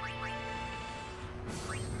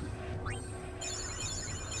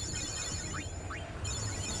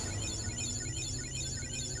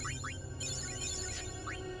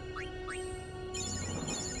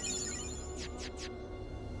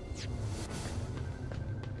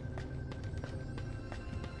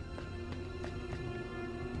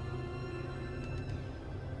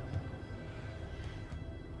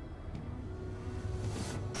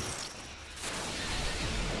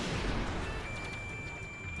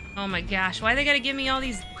 Oh my gosh, why they gotta give me all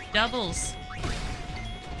these doubles?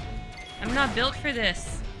 I'm not built for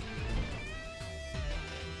this.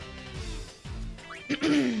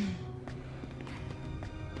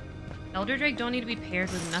 Elder Drake don't need to be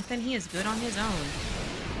paired with nothing. He is good on his own.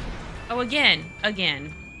 Oh, again.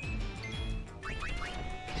 Again.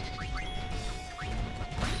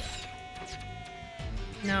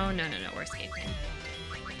 No, we're escaping.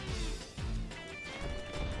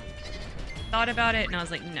 Thought about it and I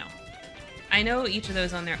was like, no. I know each of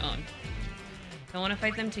those on their own. Don't want to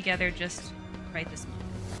fight them together just right this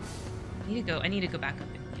moment. I need to go back up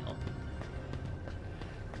and heal.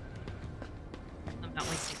 I'm not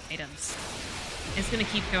wasting items. It's gonna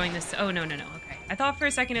keep throwing this. Oh, no. Okay. I thought for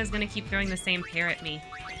a second it was gonna keep throwing the same pair at me.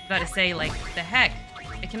 I was about to say, like, the heck?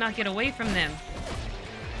 I cannot get away from them.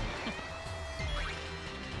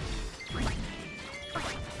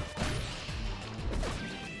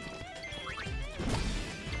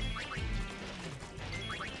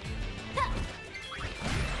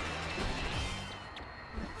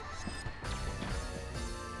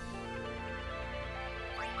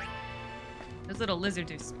 Those little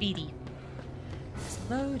lizards are speedy.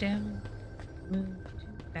 Slow down. Move too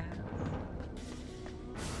fast.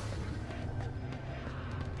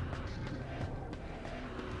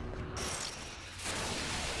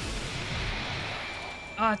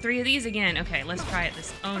 Oh, 3 of these again. Okay, let's try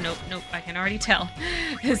it. Oh, nope. I can already tell.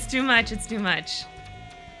 It's too much. It's too much.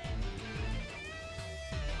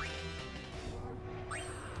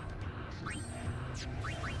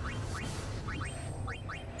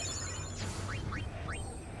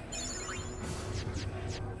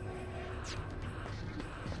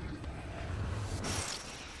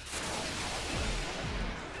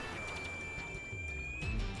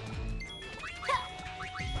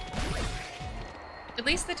 At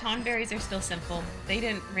least the Tonberries are still simple. They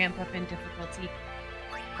didn't ramp up in difficulty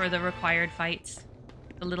for the required fights.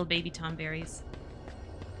 The little baby Tonberries.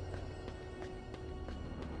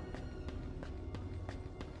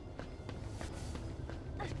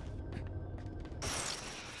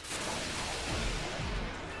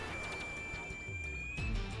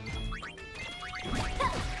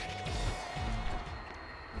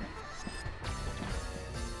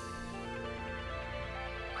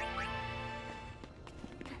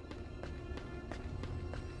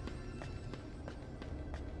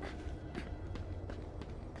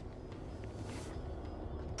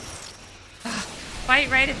 Fight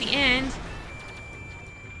right at the end.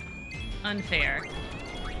 Unfair.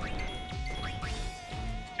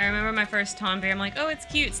 I remember my first Tonberry. I'm like, oh, it's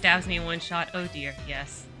cute. Stabs me in one shot. Oh dear.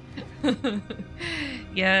 Yes.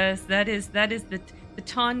 Yes, that is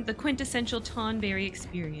the quintessential Tonberry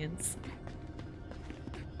experience.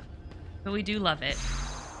 But we do love it.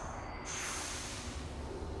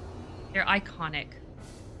 They're iconic.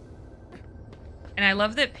 And I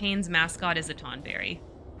love that Payne's mascot is a Tonberry.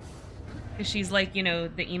 Because she's like, you know,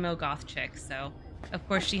 the emo goth chick, so of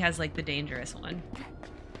course she has like the dangerous one.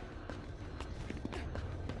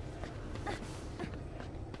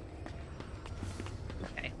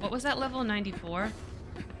 Okay, what was that level? 94?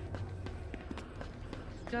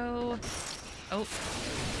 Go. Oh.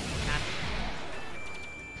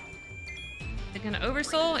 Is it gonna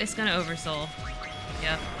oversoul? It's gonna oversoul.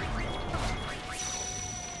 Yep.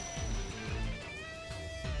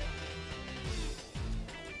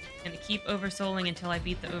 Gonna keep oversouling until I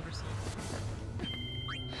beat the oversoul.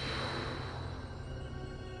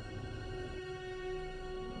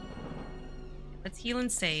 Let's heal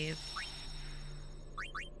and save.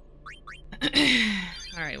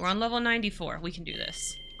 Alright, we're on level 94. We can do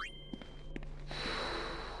this.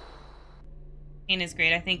 Payne is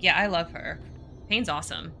great, I think. Yeah, I love her. Payne's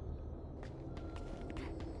awesome.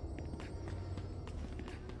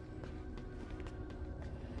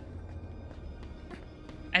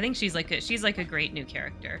 I think she's like a great new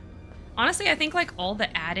character. Honestly, I think like all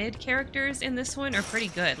the added characters in this one are pretty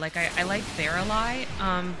good. Like I like Barreleye,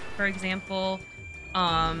 for example.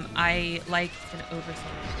 I like an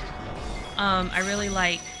oversoul. I really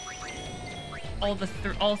like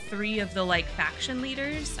all three of the like faction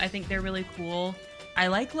leaders. I think they're really cool. I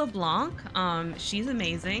like LeBlanc. She's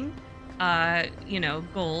amazing. You know,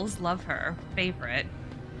 goals, love her, favorite.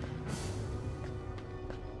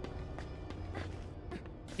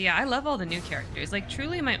 Yeah, I love all the new characters. Like,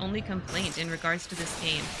 truly my only complaint in regards to this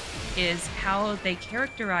game is how they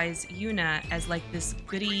characterize Yuna as like this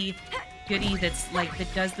goody that's like,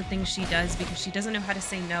 that does the things she does because she doesn't know how to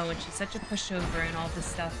say no and she's such a pushover and all this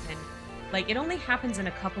stuff. And like, it only happens in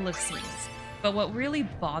a couple of scenes. But what really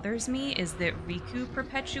bothers me is that Riku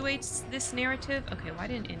perpetuates this narrative. Okay, why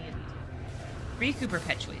didn't any of these? Riku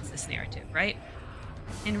perpetuates this narrative, right?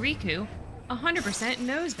 And Riku 100%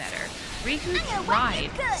 knows better. Riku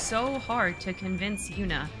tried so hard to convince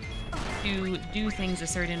Yuna to do things a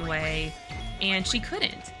certain way, and she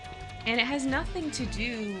couldn't. And it has nothing to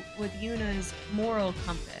do with Yuna's moral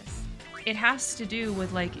compass. It has to do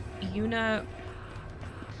with, like, Yuna,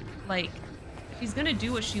 like, she's gonna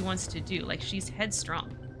do what she wants to do. Like, she's headstrong.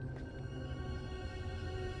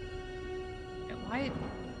 Why?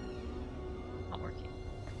 Not working.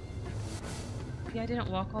 Yeah, I didn't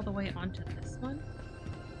walk all the way onto this one.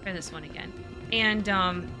 Try this one again. And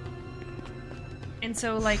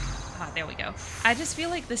so, like, there we go. I just feel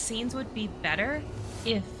like the scenes would be better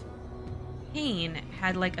if Pain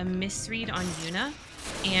had, like, a misread on Yuna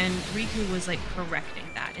and Riku was, like, correcting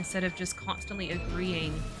that instead of just constantly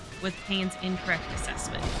agreeing with Pain's incorrect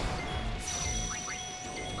assessment.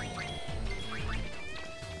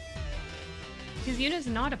 Because Yuna's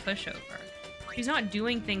not a pushover. She's not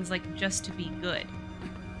doing things, like, just to be good.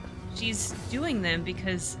 She's doing them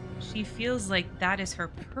because she feels like that is her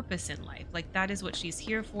purpose in life. Like, that is what she's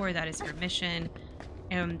here for, that is her mission,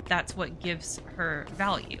 and that's what gives her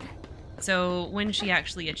value. So when she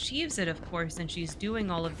actually achieves it, of course, and she's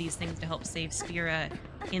doing all of these things to help save Spira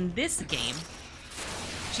in this game,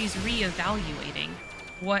 she's reevaluating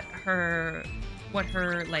what her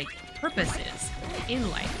like purpose is in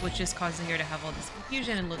life, which is causing her to have all this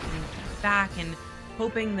confusion and looking back and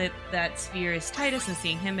hoping that Sphere is Titus and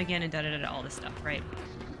seeing him again and da-da-da-da, all this stuff, right?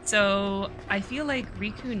 So I feel like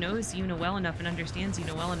Riku knows Yuna well enough and understands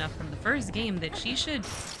Yuna well enough from the first game that she should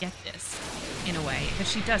get this in a way, but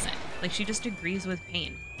she doesn't. Like, she just agrees with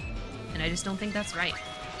Pain, and I just don't think that's right.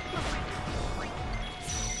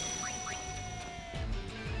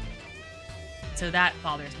 So that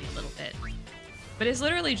bothers me a little bit. But it's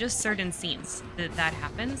literally just certain scenes that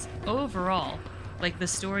happens. Overall, like the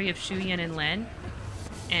story of Shuyan and Len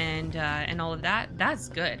and all of that, that's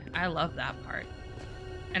good. I love that part.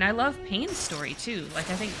 And I love Pain's story too. Like,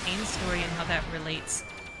 I think Pain's story and how that relates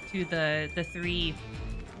to the three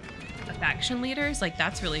faction leaders, like,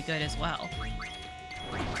 that's really good as well.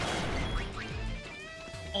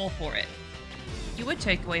 All for it. You would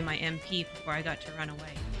take away my MP before I got to run away.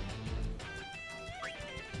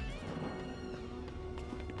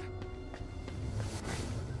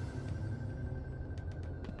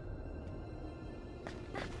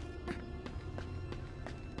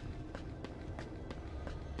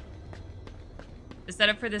 The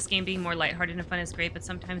setup for this game being more lighthearted and fun is great, but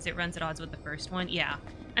sometimes it runs at odds with the first one. Yeah.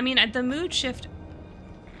 I mean, the mood shift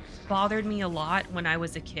bothered me a lot when I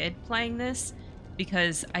was a kid playing this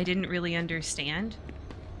because I didn't really understand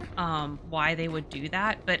why they would do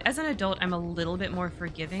that. But as an adult, I'm a little bit more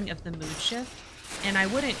forgiving of the mood shift, and I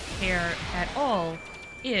wouldn't care at all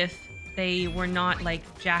if they were not, like,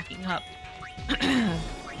 jacking up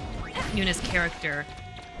Yuna's character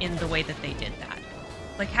in the way that they did that.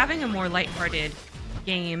 Like, having a more lighthearted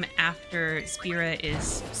game after Spira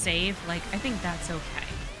is saved, like, I think that's okay.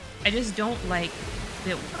 I just don't like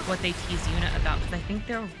what they tease Yuna about, because I think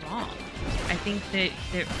they're wrong. I think that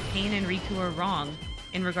Pain and Riku are wrong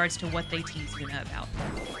in regards to what they tease Yuna about.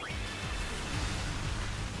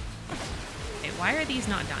 Okay, why are these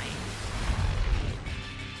not dying?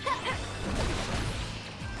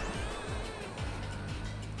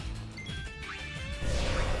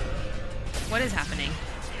 What is happening?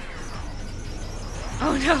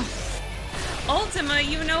 Oh no! Ultima,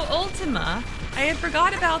 you know Ultima! I had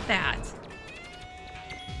forgot about that!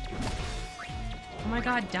 Oh my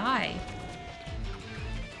god, die.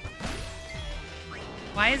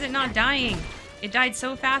 Why is it not dying? It died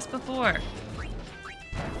so fast before.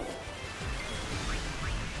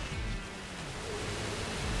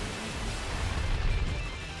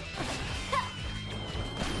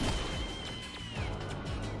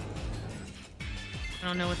 I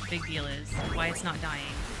don't know what the big deal is, why it's not dying.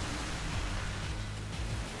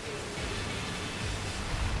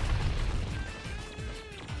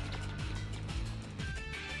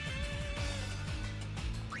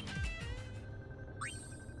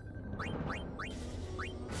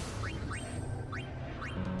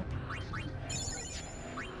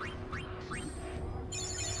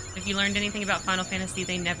 If you learned anything about Final Fantasy,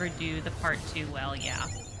 they never do the part 2 well, yeah.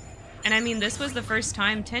 And I mean, this was the first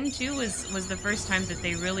time, 10-2 was the first time that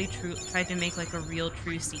they really tried to make like a real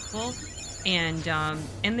true sequel. And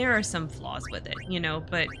there are some flaws with it, you know,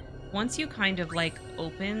 but once you kind of like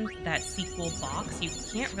open that sequel box, you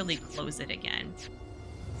can't really close it again.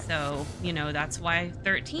 So, you know, that's why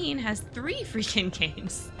 13 has 3 freaking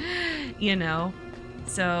games, you know?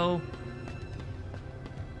 So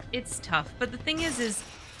it's tough. But the thing is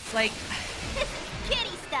like, This is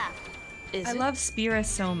kitty stuff. I love Spira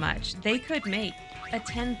so much. They could make a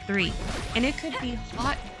 10-3 and it could be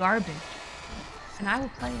hot garbage. And I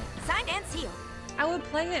would play it. Signed and sealed. I would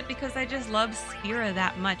play it because I just love Spira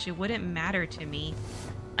that much. It wouldn't matter to me.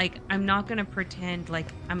 Like, I'm not gonna pretend like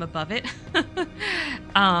I'm above it.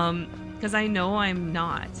 Because I know I'm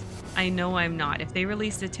not. I know I'm not. If they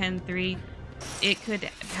released a 10-3, it could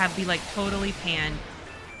be like totally panned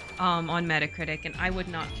on Metacritic, and I would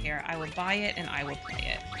not care. I would buy it and I would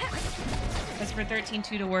play it. Because for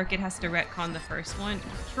 13-2 to work, it has to retcon the first one.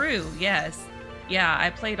 True, yes. Yeah,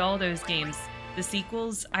 I played all those games. The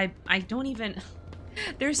sequels, I don't even...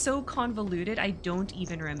 They're so convoluted, I don't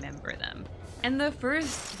even remember them. And the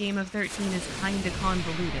first game of 13 is kinda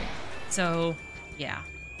convoluted. So, yeah.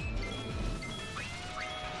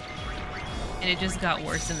 And it just got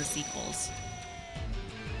worse in the sequels.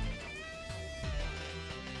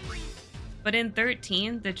 But in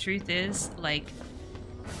 13, the truth is, like,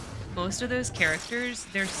 most of those characters,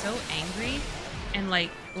 they're so angry, and like,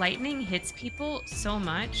 lightning hits people so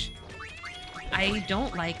much. I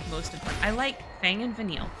don't like most of them. I like Fang and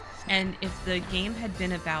Vanille. And if the game had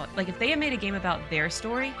been about, like, if they had made a game about their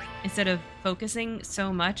story, instead of focusing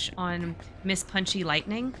so much on Miss Punchy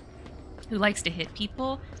Lightning, who likes to hit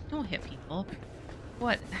people, don't hit people.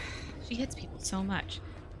 What? She hits people so much.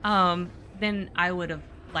 Then I would have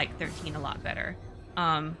liked 13 a lot better.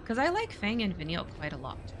 Because I like Fang and Vanille quite a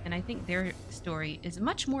lot. And I think their story is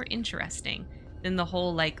much more interesting than the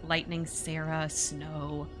whole, like, Lightning, Sarah,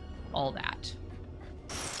 Snow, all that.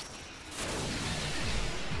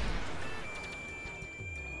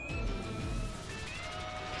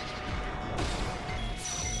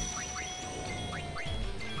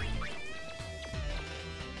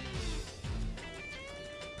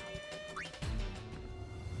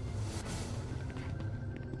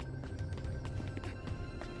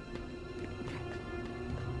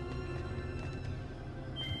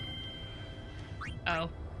 Oh.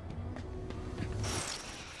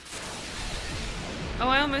 Oh,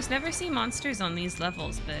 I almost never see monsters on these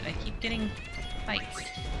levels, but I keep getting fights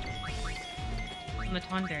on the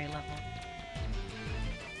Tonberry level.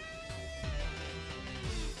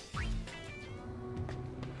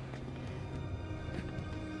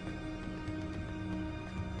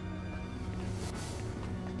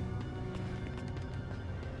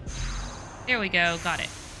 There we go, got it.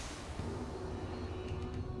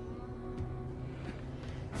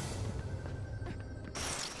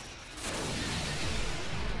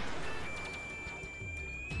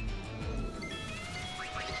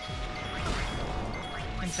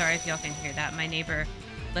 Sorry if y'all can hear that. My neighbor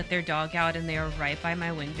let their dog out and they are right by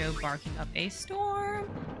my window barking up a storm.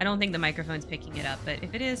 I don't think the microphone's picking it up, but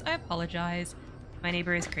if it is, I apologize. My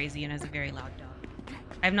neighbor is crazy and has a very loud dog.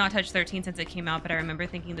 I have not touched 13 since it came out, but I remember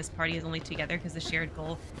thinking this party is only together because the shared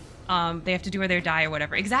goal, they have to do or they die or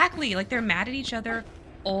whatever. Exactly! Like, they're mad at each other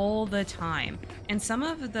all the time. And some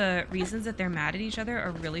of the reasons that they're mad at each other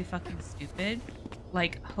are really fucking stupid.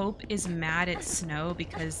 Like, Hope is mad at Snow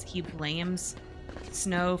because he blames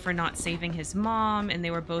Snow for not saving his mom, and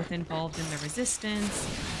they were both involved in the resistance.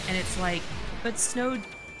 And it's like, but Snow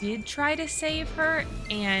did try to save her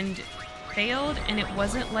and failed, and it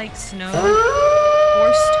wasn't like Snow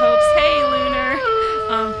forced Hope's, hey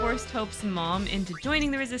Lunar, forced Hope's mom into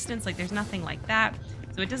joining the resistance. Like, there's nothing like that.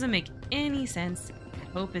 So it doesn't make any sense that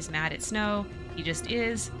Hope is mad at Snow. He just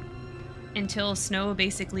is, until Snow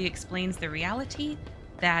basically explains the reality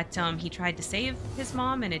that he tried to save his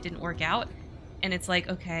mom and it didn't work out. And it's like,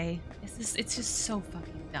 okay, it's just so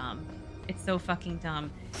fucking dumb. It's so fucking dumb.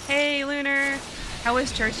 Hey, Lunar, how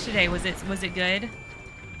was church today? Was it good?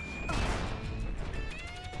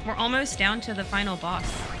 We're almost down to the final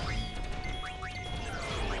boss.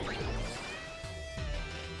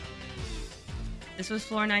 This was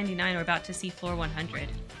floor 99. We're about to see floor 100.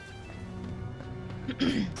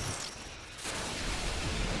 Okay,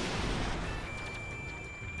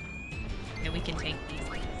 we can take these.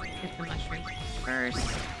 Get the mushroom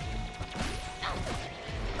first.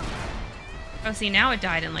 Oh, see, now it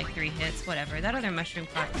died in like 3 hits. Whatever. That other mushroom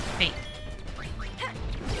caught fake.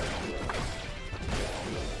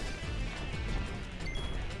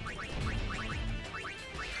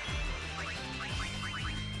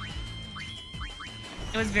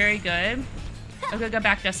 It was very good. Okay, go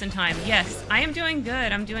back just in time. Yes, I am doing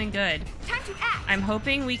good. I'm doing good. Time to act. I'm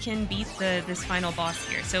hoping we can beat this final boss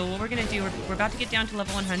here. So what we're gonna do, we're about to get down to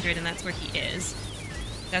level 100, and that's where he is.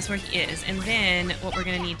 That's where he is. And then what we're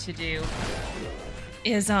gonna need to do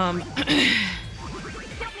is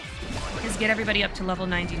is get everybody up to level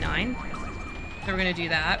 99. So we're gonna do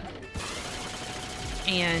that,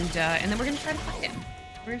 and then we're gonna try to fight him.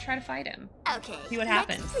 We're gonna try to fight him. Okay. See what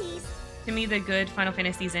next, happens. please. To me, the good Final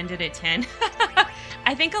Fantasies ended at 10.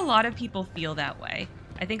 I think a lot of people feel that way.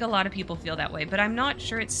 But I'm not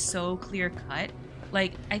sure it's so clear cut.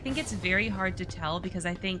 Like, I think it's very hard to tell because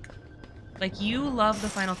I think, like, you love the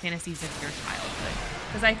Final Fantasies of your childhood.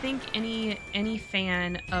 Because I think any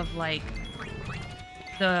fan of, like,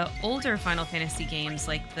 the older Final Fantasy games,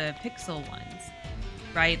 like the Pixel ones,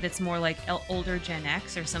 right? That's more like older Gen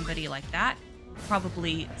X or somebody like that,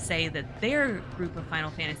 probably say that their group of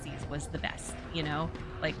Final Fantasies was the best, you know,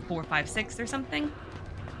 like 4, 5, 6 or something.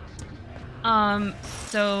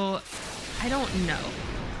 So I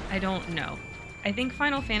don't know. I think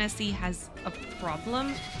Final Fantasy has a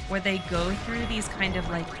problem where they go through these kind of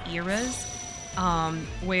like eras,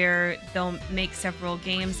 where they'll make several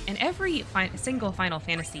games, and every single Final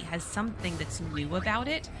Fantasy has something that's new about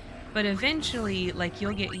it. But eventually, like,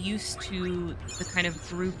 you'll get used to the kind of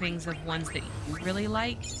groupings of ones that you really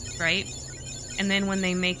like, right? And then when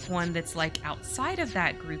they make one that's, like, outside of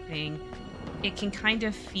that grouping, it can kind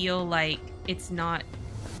of feel like it's not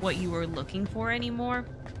what you were looking for anymore.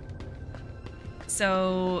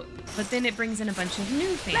 So, but then it brings in a bunch of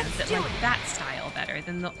new fans that like that style better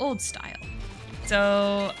than the old style.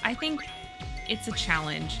 So, I think it's a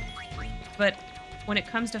challenge. But when it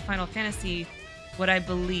comes to Final Fantasy, what I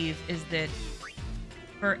believe is that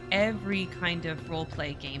for every kind of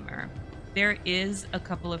roleplay gamer, there is a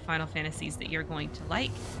couple of Final Fantasies that you're going to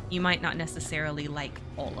like. You might not necessarily like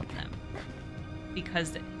all of them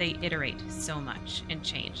because they iterate so much and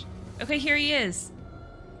change. Okay, here he is.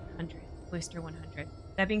 100. Cloister 100.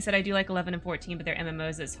 That being said, I do like 11 and 14, but their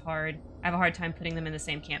MMOs is hard. I have a hard time putting them in the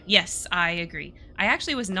same camp. Yes, I agree. I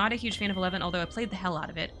actually was not a huge fan of 11, although I played the hell out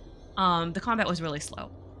of it. The combat was really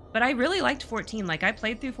slow. But I really liked 14. Like, I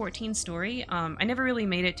played through 14's story. I never really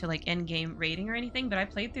made it to, like, endgame rating or anything, but I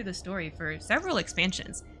played through the story for several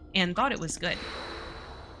expansions and thought it was good.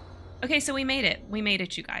 Okay, so we made it. We made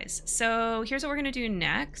it, you guys. So here's what we're going to do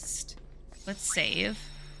next. Let's save.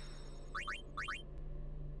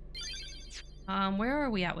 Where are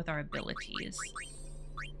we at with our abilities?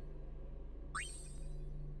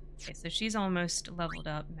 Okay, so she's almost leveled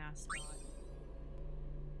up, Mascot.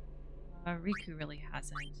 Riku really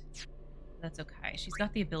hasn't. That's okay. She's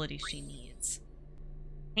got the abilities she needs.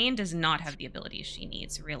 Pain does not have the abilities she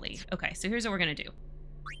needs, really. Okay, so here's what we're gonna do.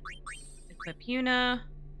 Equip Yuna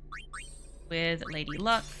with Lady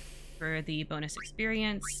Luck for the bonus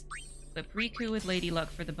experience. Equip Riku with Lady Luck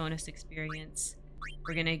for the bonus experience.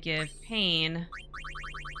 We're gonna give Pain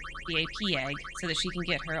the AP egg so that she can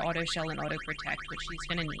get her auto shell and auto protect, which she's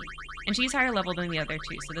gonna need. And she's higher level than the other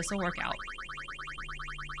two, so this will work out.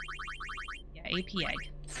 AP egg.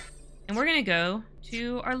 And we're gonna go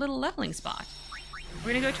to our little leveling spot.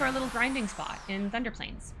 We're gonna go to our little grinding spot in Thunder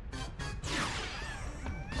Plains.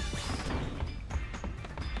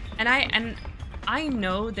 And I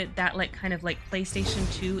know that like kind of like PlayStation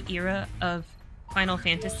 2 era of Final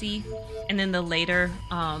Fantasy, and then the later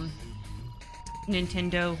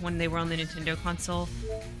Nintendo, when they were on the Nintendo console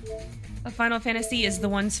of Final Fantasy, is the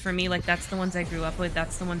ones for me. Like, that's the ones I grew up with.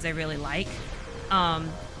 That's the ones I really like.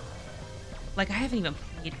 Like, I haven't even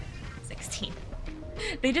played 16.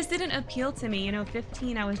 They just didn't appeal to me. You know,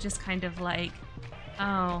 15, I was just kind of like,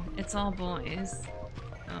 oh, it's all boys.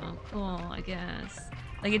 Oh, cool, I guess.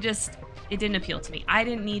 Like, it didn't appeal to me. I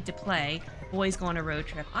didn't need to play boys go on a road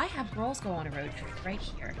trip. I have girls go on a road trip right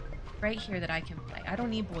here. Right here that I can play. I don't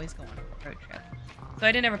need boys go on a road trip. So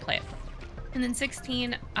I didn't ever play it. And then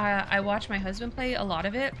 16, I watched my husband play a lot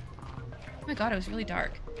of it. Oh my god, it was really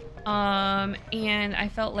dark. And I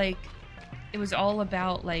felt like it was all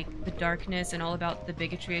about, like, the darkness and all about the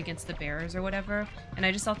bigotry against the bearers or whatever. And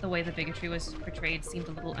I just thought the way the bigotry was portrayed seemed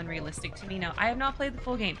a little unrealistic to me. Now, I have not played the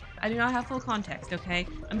full game. I do not have full context, okay?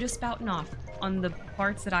 I'm just spouting off on the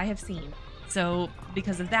parts that I have seen. So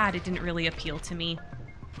because of that, it didn't really appeal to me,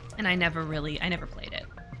 and I never played it.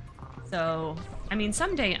 So, I mean,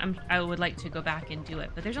 someday I would like to go back and do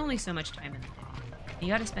it, but there's only so much time in the day. You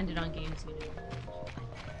gotta spend it on games you know.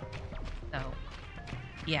 So,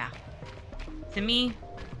 yeah. To me,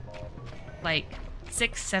 like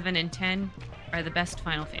 6, 7, and 10 are the best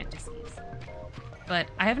Final Fantasies. But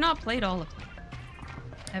I have not played all of them.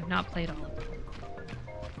 I have not played all of them.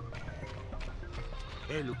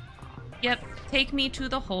 Hello. Yep, take me to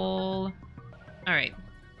the hole. Alright.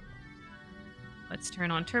 Let's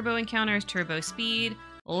turn on turbo encounters, turbo speed.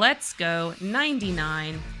 Let's go.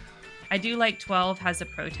 99. I do like 12 has a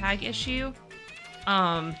pro tag issue.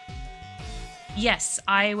 Yes,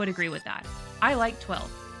 I would agree with that. I like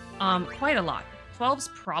 12. Quite a lot. 12's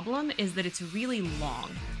problem is that it's really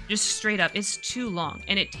long. Just straight up, it's too long.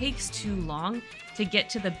 And it takes too long to get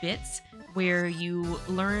to the bits where you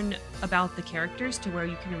learn about the characters to where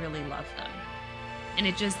you can really love them. And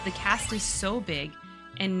it just, the cast is so big,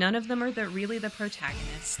 and none of them are really the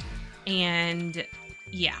protagonist. And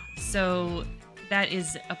yeah, so that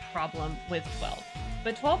is a problem with 12.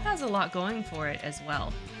 But 12 has a lot going for it as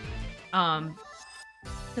well.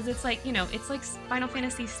 Because it's like, you know, it's like Final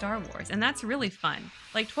Fantasy Star Wars, and that's really fun.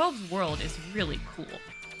 Like, 12's world is really cool.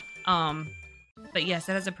 But yes,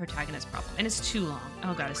 that has a protagonist problem, and it's too long.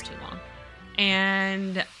 Oh god, it's too long.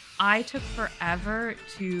 And I took forever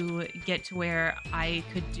to get to where I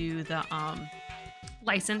could do the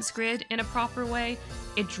license grid in a proper way.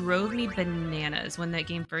 It drove me bananas when that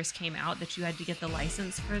game first came out that you had to get the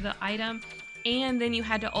license for the item, and then you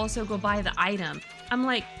had to also go buy the item. I'm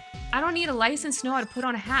like, I don't need a license to know how to put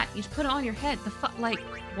on a hat. You just put it on your head. Like,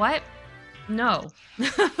 what? No.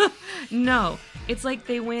 No. It's like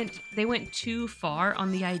they went too far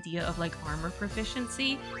on the idea of like armor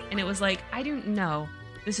proficiency, and it was like, I don't know.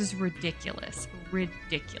 This is ridiculous.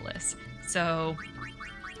 Ridiculous. So,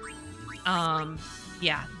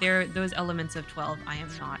 yeah, those elements of 12 I am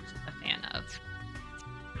not a fan of.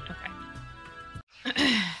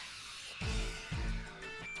 Okay.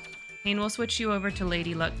 Payne will switch you over to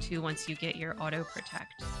Lady Luck 2 once you get your auto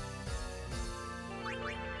protect.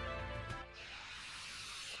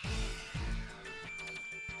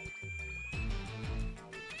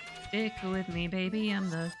 Stick with me, baby. I'm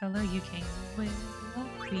the fella you came with. Love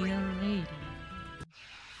be a lady.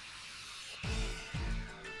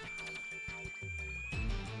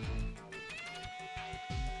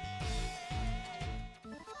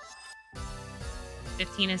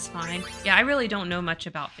 $15 is fine. Yeah, I really don't know much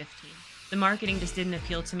about 15. The marketing just didn't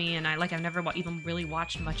appeal to me, and I've never even really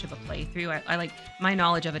watched much of a playthrough. I like, my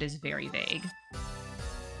knowledge of it is very vague.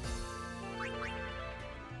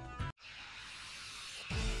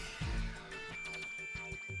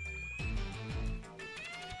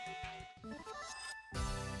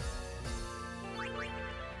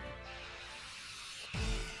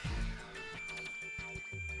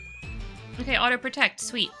 Okay, auto protect,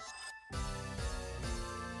 sweet.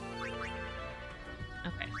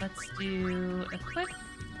 Okay, let's do equip.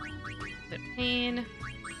 Equip Payne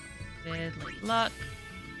with Lady Luck.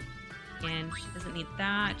 And she doesn't need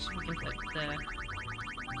that. We can put the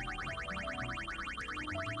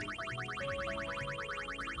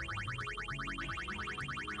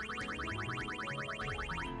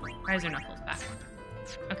Riser Knuckles back.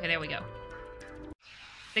 Okay, there we go.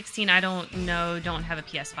 16, I don't know, don't have a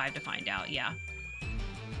PS5 to find out, yeah.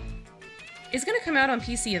 It's gonna come out on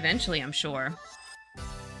PC eventually, I'm sure.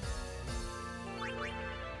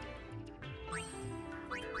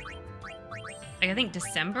 Like, I think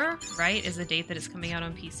December, right, is the date that it's coming out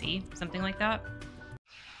on PC, something like that.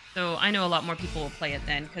 So I know a lot more people will play it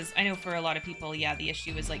then, because I know for a lot of people, yeah, the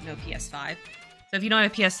issue is like no PS5. So if you don't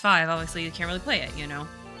have a PS5, obviously you can't really play it, you know?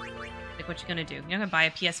 Like, what you gonna do? You're not gonna buy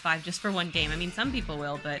a PS5 just for one game. I mean, some people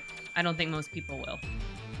will, but I don't think most people will.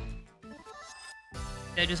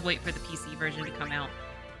 They'll just wait for the PC version to come out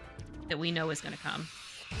that we know is gonna come.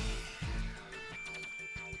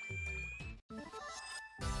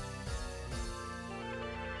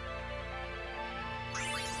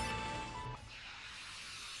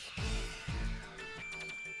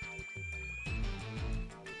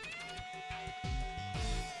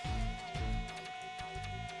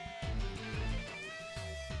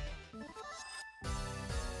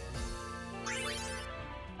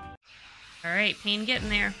 Alright, Payne getting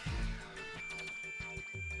there.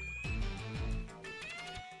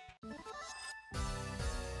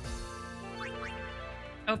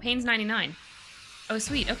 Oh, Payne's 99. Oh,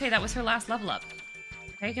 sweet. Okay, that was her last level up.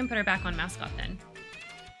 Okay, I can put her back on Mascot then.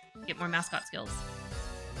 Get more Mascot skills.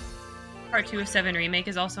 Part 2 of 7 Remake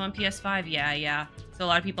is also on PS5. Yeah. So a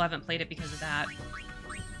lot of people haven't played it because of that.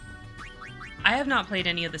 I have not played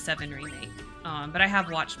any of the 7 remake, but I have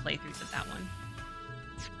watched playthroughs of that one.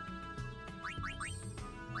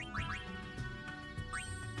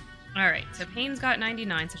 Alright, so Payne's got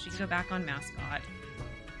 99, so she can go back on Mascot.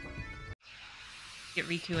 Get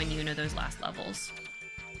Riku and Yuna those last levels.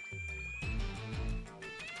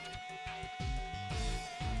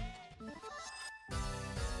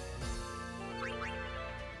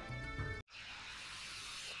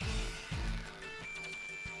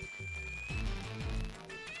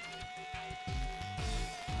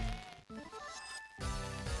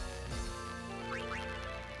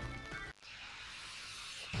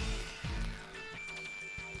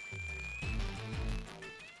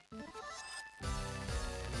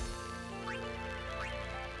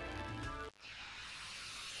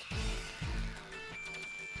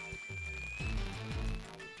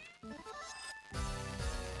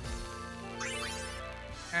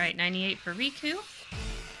 Alright, 98 for Riku.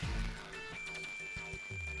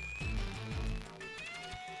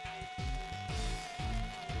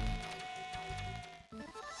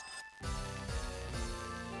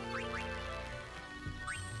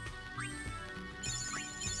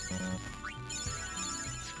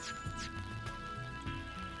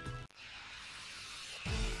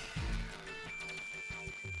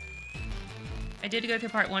 I did go through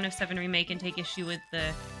part 1 of 7 Remake and take issue with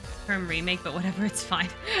the term remake, but whatever, it's fine.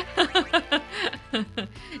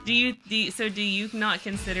 do you not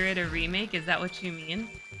consider it a remake? Is that what you mean?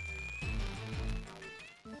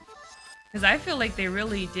 Because I feel like they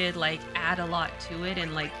really did like add a lot to it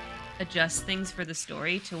and like adjust things for the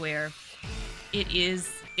story to where it is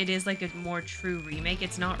like a more true remake.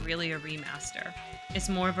 It's not really a remaster. It's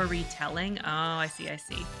more of a retelling. Oh, I see.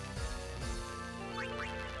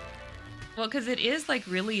 Well, because it is like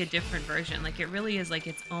really a different version. Like it really is like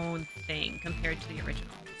its own thing compared to the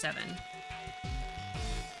original 7.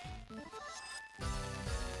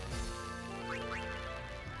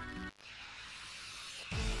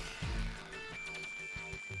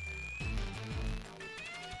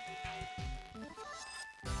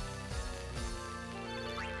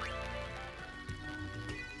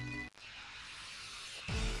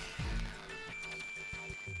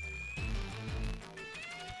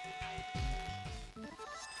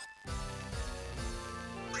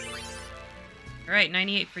 Alright,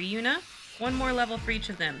 98 for Yuna. One more level for each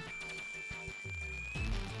of them.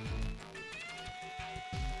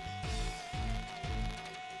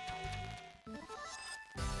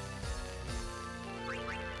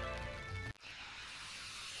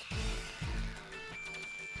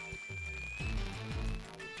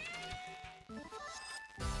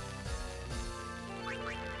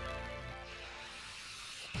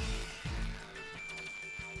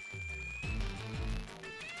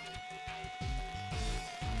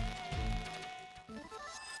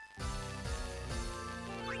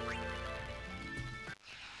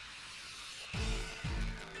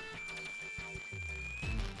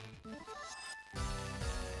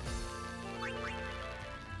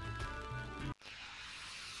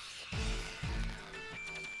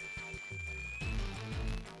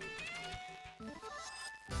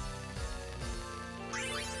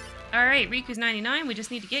 Alright, Riku's 99. We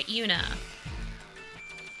just need to get Yuna.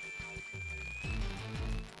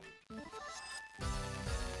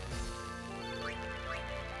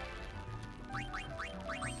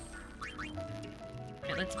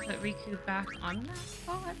 Okay, let's put Riku back on that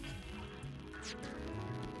spot.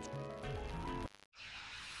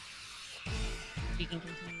 We can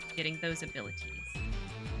continue getting those abilities.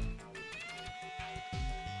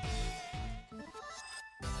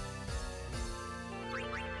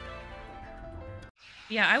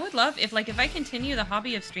 Yeah, I would love if I continue the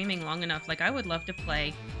hobby of streaming long enough, like I would love to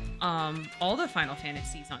play all the Final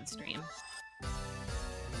Fantasies on stream.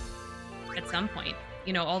 At some point,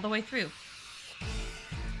 you know, all the way through.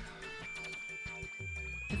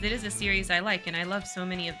 Because it is a series I like, and I love so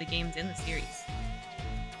many of the games in the series.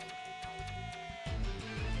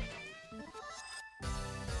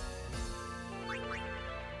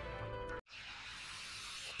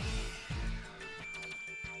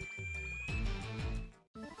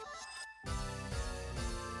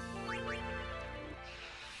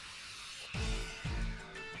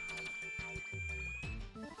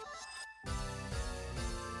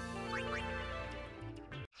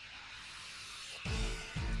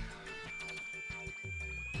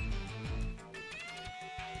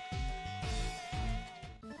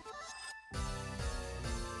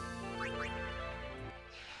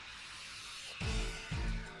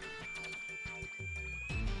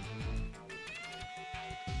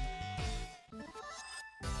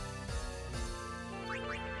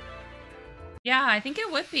 Yeah, I think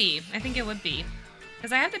it would be. I think it would be.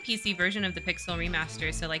 Because I have the PC version of the Pixel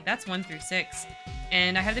Remaster, so like that's 1 through 6.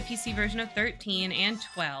 And I have the PC version of 13 and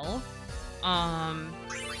 12.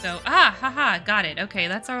 Haha, got it. Okay,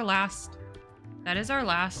 that's our last... That is our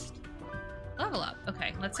last level up.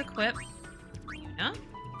 Okay, let's equip Yuna.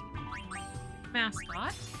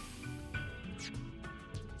 Mascot.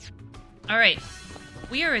 Alright.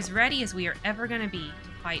 We are as ready as we are ever going to be to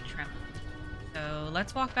fight Tremor. So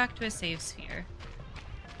let's walk back to a save sphere.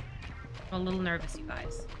 I'm a little nervous, you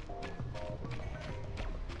guys.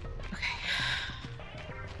 Okay.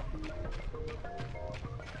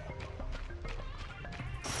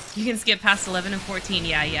 You can skip past 11 and 14.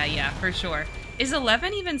 Yeah, for sure. Is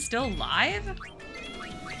 11 even still live?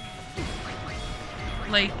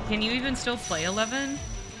 Like, can you even still play 11?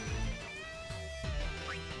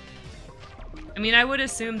 I mean, I would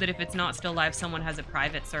assume that if it's not still live, someone has a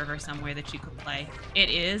private server somewhere that you could play. It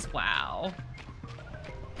is? Wow.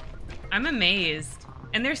 I'm amazed.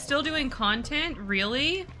 And they're still doing content?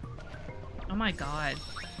 Really? Oh my god.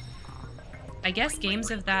 I guess games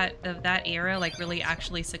of that era, like really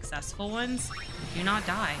actually successful ones, do not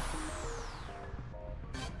die.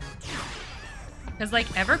 Because like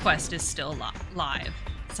EverQuest is still live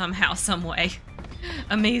somehow, some way.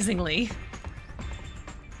 Amazingly.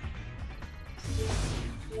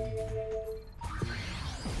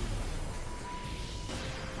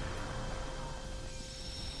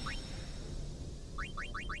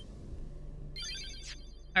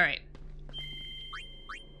 All right.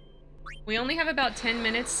 We only have about 10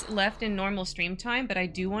 minutes left in normal stream time, but I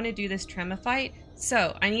do want to do this Trema fight.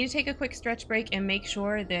 So I need to take a quick stretch break and make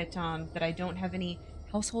sure that that I don't have any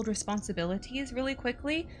household responsibilities really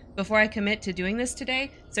quickly before I commit to doing this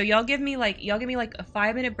today. So y'all give me like a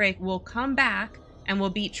 5-minute break. We'll come back and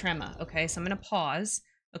we'll beat Trema. Okay, so I'm gonna pause.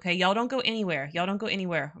 Okay, y'all don't go anywhere. Y'all don't go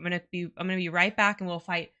anywhere. I'm gonna be right back and we'll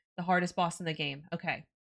fight the hardest boss in the game. Okay.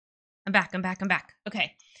 I'm back.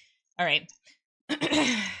 Okay. All right.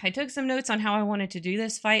 I took some notes on how I wanted to do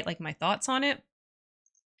this fight, like my thoughts on it.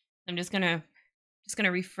 I'm just gonna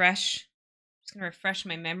refresh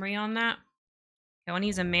my memory on that. I want to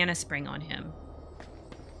use a mana spring on him.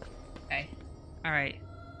 Okay. All right.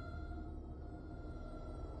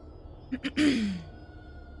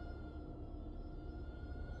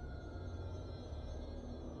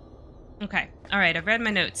 Okay. All right. I've read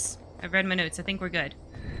my notes. I think we're good.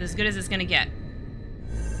 It's as good as it's gonna get.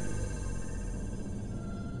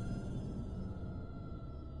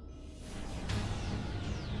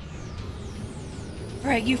 All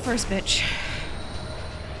right, you first, bitch.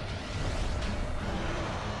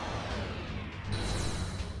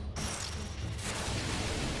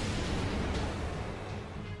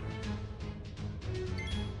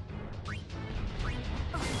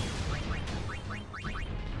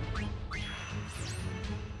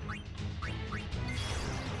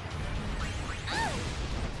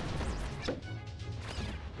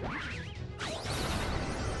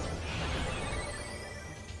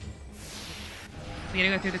 We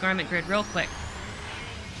gotta go through the garment grid real quick.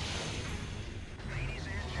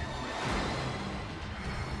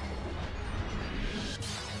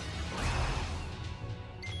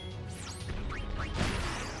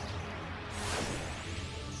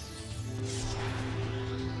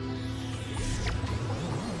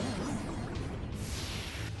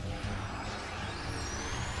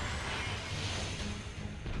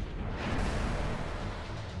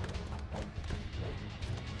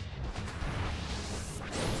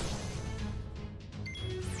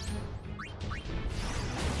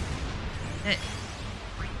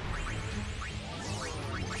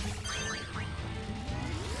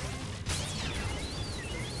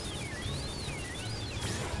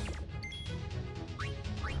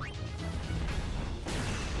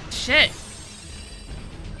 Shit.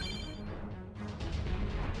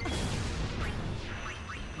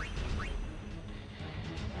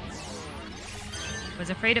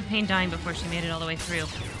 Was afraid of Pain dying before she made it all the way through.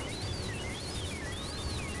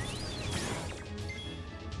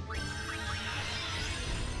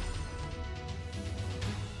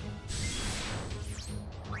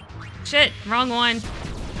 Shit, wrong one.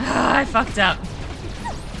 I fucked up.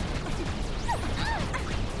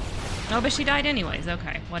 Oh, but she died anyways.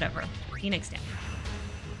 Okay, whatever. Phoenix down.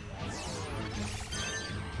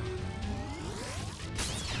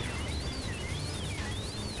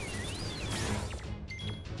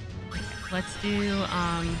 Let's do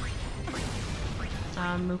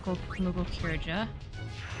Muggle Kirja.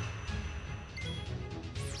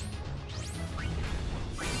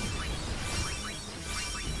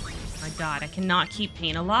 My god, I cannot keep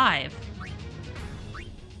Pain alive.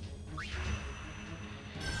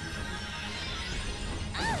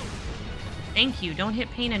 Thank you. Don't hit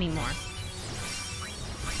pain anymore.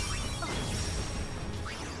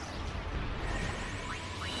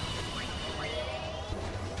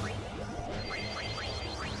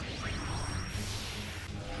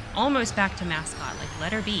 Almost back to Mascot. Like,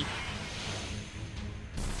 let her be.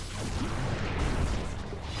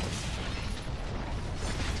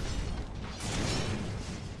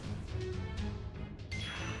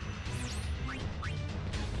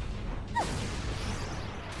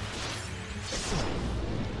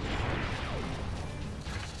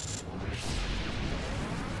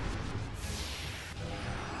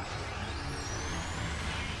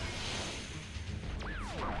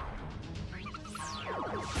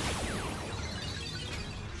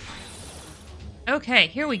 Okay,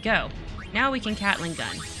 here we go. Now we can Catling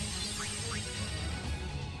gun.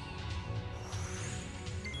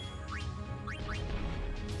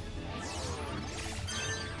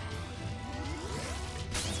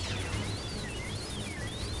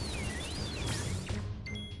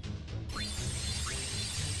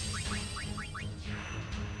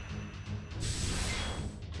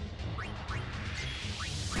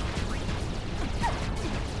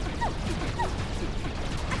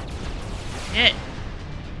 It.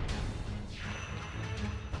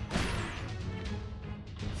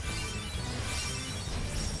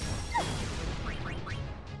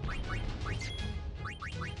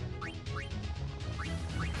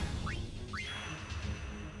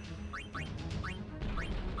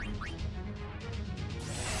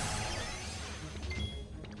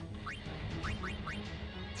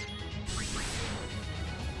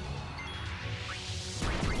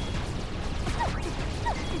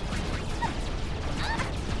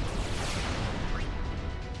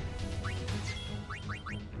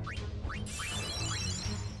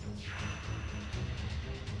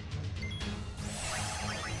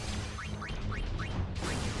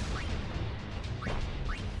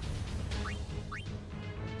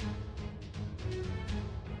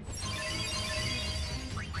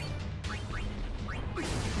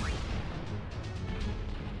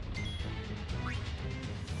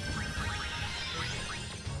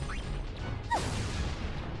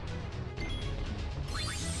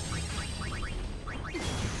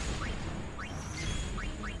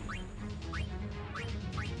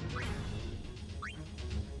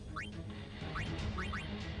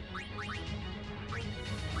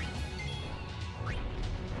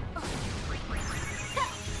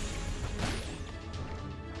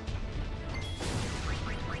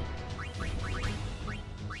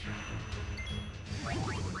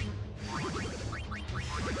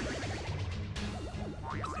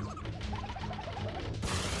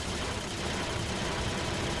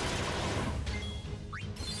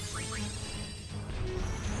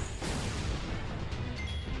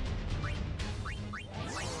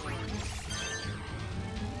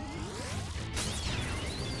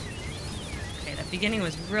 Beginning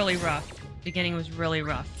was really rough. Beginning was really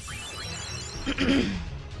rough.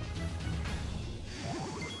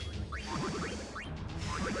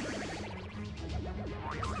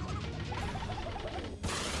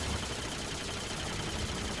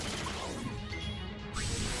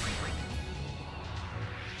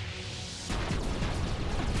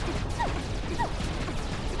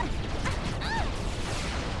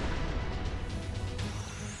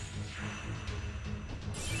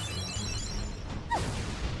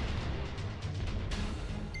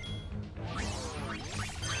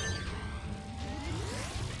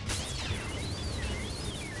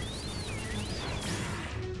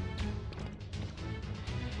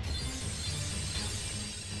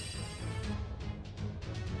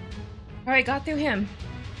 Alright, got through him.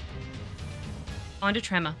 On to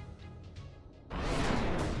Trema.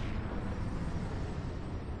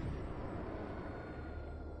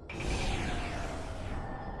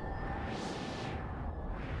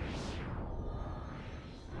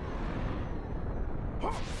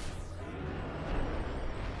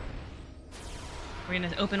 We're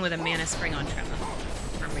gonna open with a Mana Spring on Trema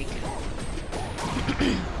from Riku.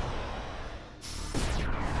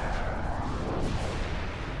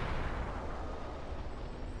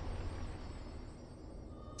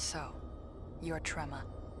 So, you're Trema.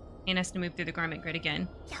 And has to move through the garment grid again.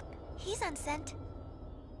 Yup, he's unsent.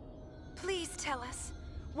 Please tell us,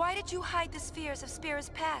 why did you hide the spheres of Spira's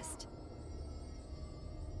past?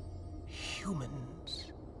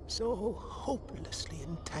 Humans, so hopelessly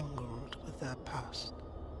entangled with their past.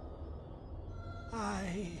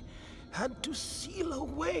 I had to seal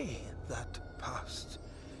away that past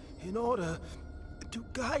in order to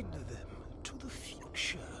guide them to the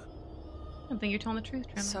future. don't think you're telling the truth,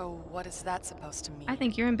 Trevor. So what is that supposed to mean? I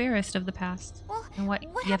think you're embarrassed of the past. Well, And what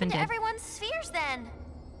what Yevon happened to did. everyone's spheres then?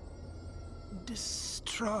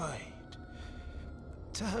 Destroyed.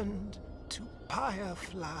 Turned to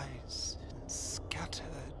fireflies and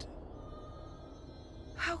scattered.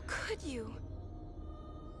 How could you?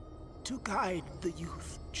 To guide the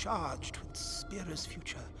youth charged with Spira's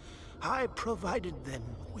future, I provided them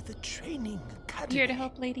with a training academy. Here to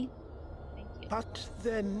help, lady. Thank you. But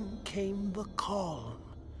then came the calm,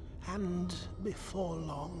 and before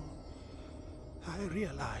long, I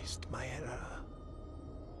realized my error.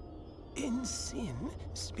 In sin,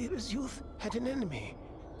 Spira's youth had an enemy.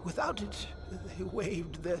 Without it, they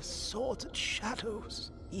waved their swords at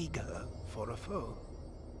shadows, eager for a foe.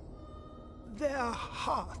 Their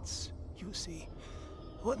hearts, you see,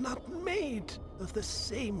 were not made of the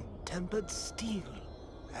same tempered steel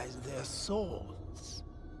as their swords.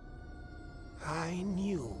 I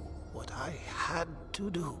knew what I had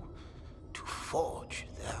to do to forge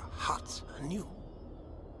their hearts anew.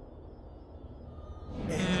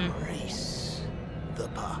 Erase the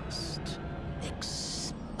past.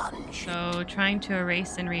 Expunge So, it. trying to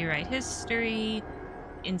erase and rewrite history,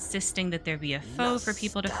 insisting that there be a foe for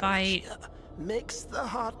people to fight. Nostalgia makes the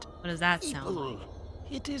heart What does that sound evil. like?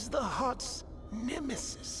 It is the heart's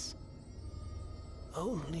nemesis.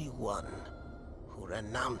 Only one who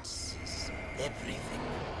renounces everything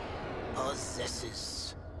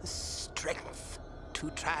possesses the strength to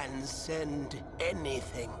transcend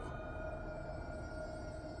anything.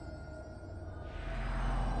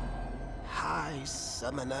 High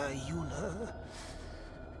Summoner Yuna,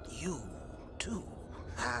 you too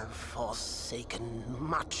have forsaken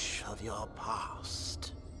much of your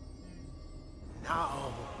past.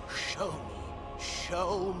 Now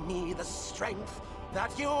show me the strength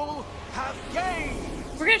that you have gained.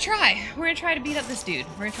 We're gonna try. We're gonna try to beat up this dude.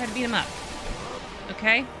 We're gonna try to beat him up.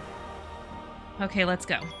 Okay? Okay, let's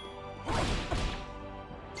go.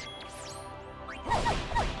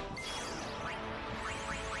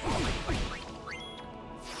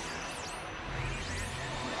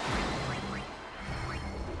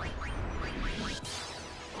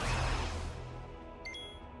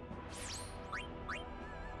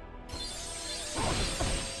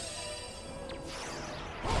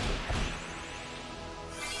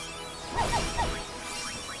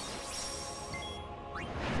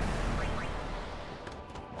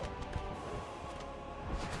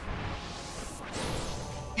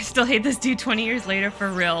 I still hate this dude 20 years later for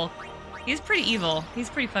real. He's pretty evil. He's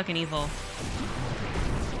pretty fucking evil.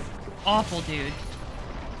 Awful dude.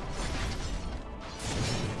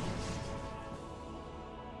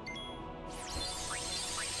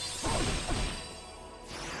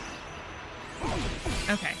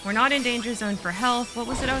 Okay, we're not in danger zone for health. What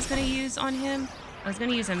was it I was going to use on him? I was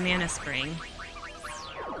going to use a mana spring.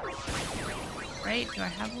 Right? Do I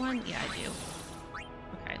have one? Yeah, I do.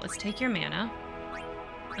 Okay, let's take your mana.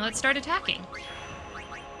 And let's start attacking.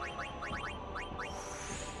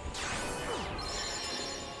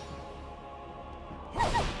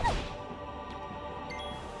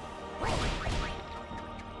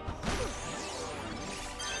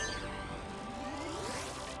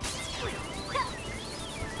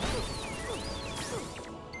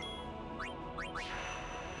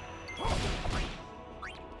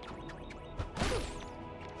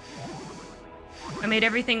 I made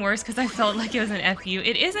everything worse because I felt like it was an FU.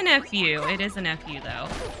 It is an FU. It is an FU, though.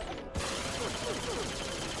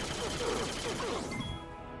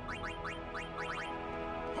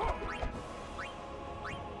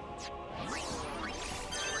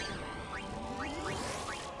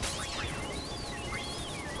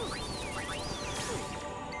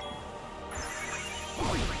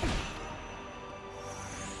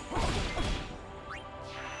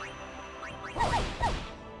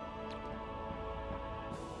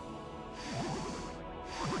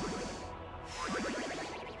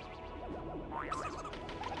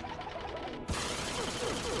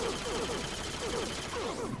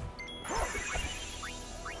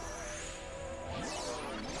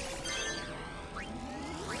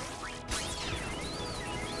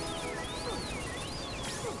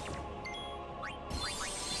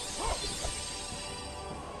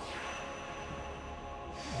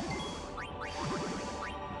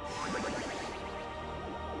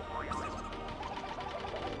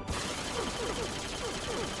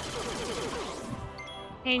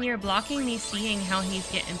 And you're blocking me seeing how he's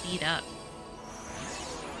getting beat up.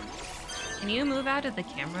 Can you move out of the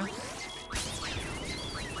camera?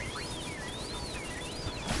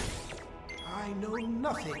 I know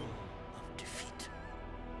nothing of defeat.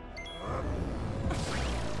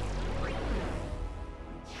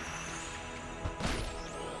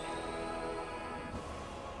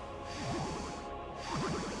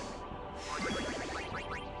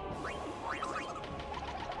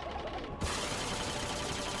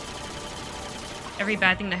 Every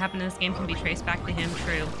bad thing that happened in this game can be traced back to him.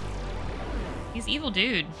 True. He's evil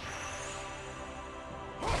dude.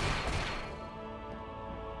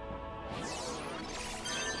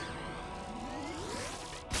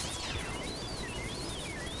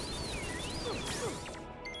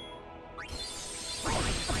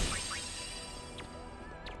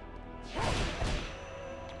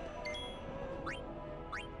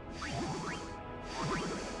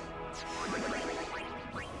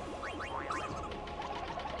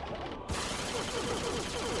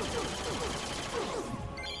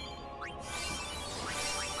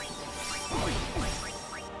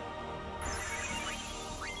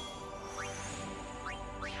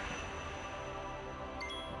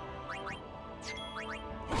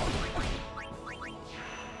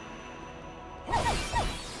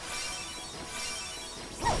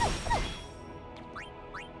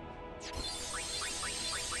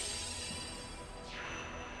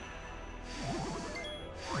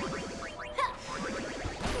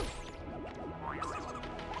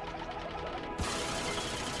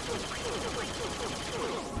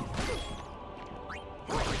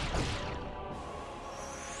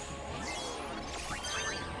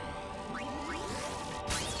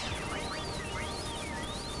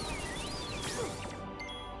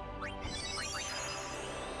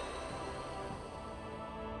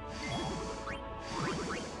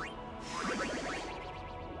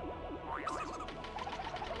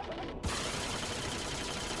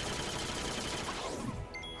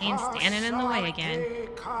 He's standing in the way again.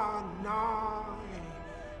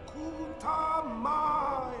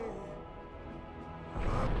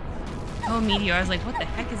 Oh, meteor. I was like, what the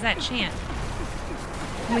heck is that chant?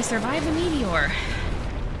 Can we survive the meteor?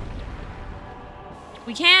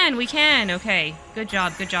 We can. Okay. Good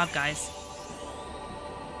job, guys.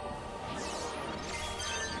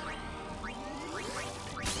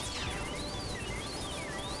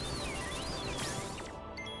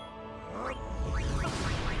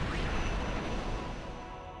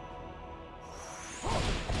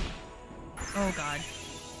 Oh, God.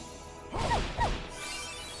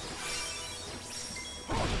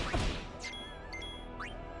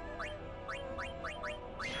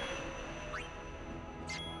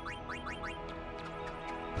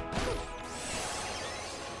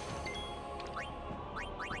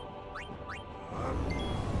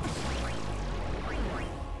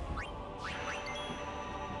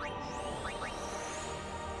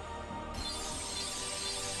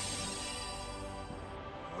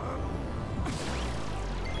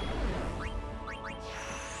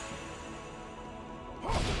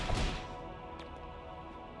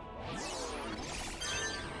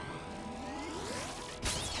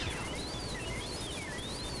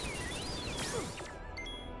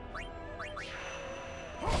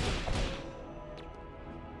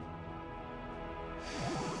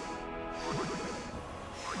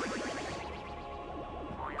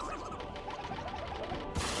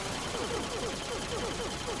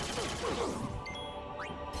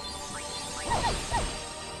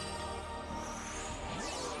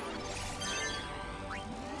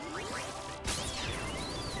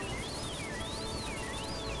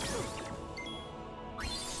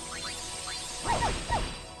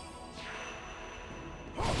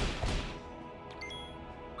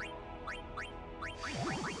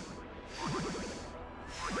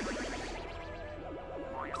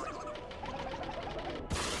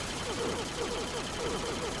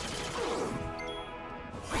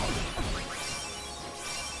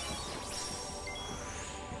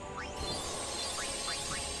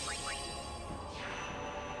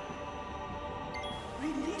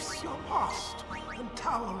 Release your past and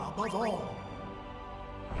tower above all.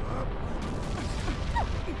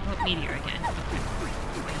 Oh, meteor again. Okay.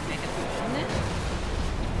 Make a minute.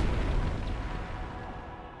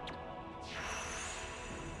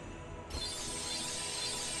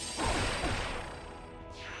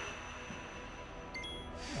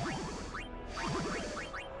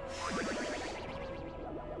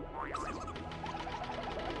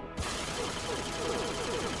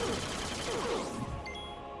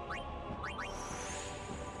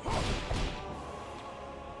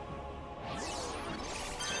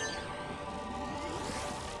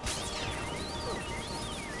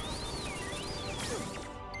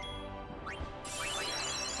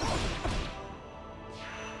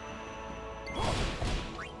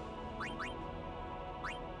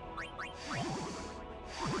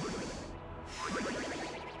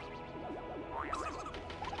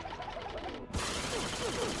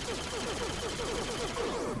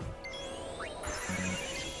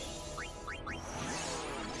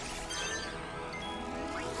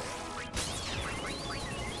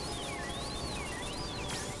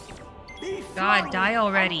 god, die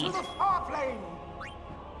already. To the far flame.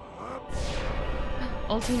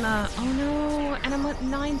 Ultima. Oh no, and I'm at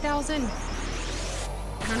 9,000.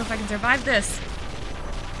 I don't know if I can survive this.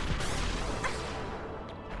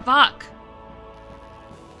 Fuck.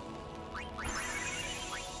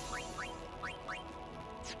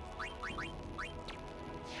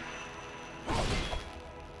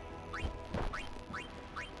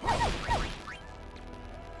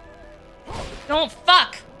 Don't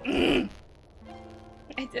fuck.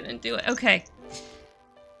 I didn't do it. Okay.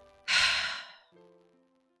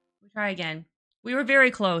 We try again. We were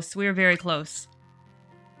very close. We were very close.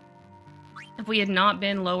 If we had not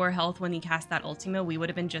been lower health when he cast that Ultima, we would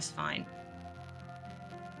have been just fine.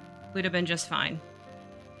 We'd have been just fine.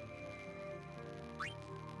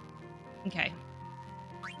 Okay.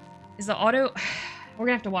 Is the auto... We're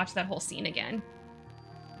gonna have to watch that whole scene again.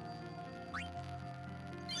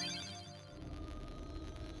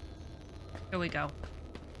 Here we go.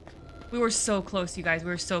 We were so close, you guys. We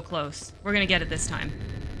were so close. We're gonna get it this time.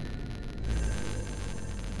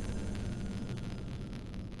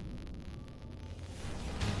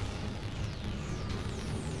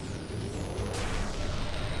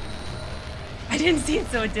 I didn't see it,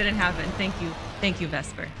 so it didn't happen. Thank you. Thank you,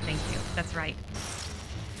 Vesper. Thank you. That's right.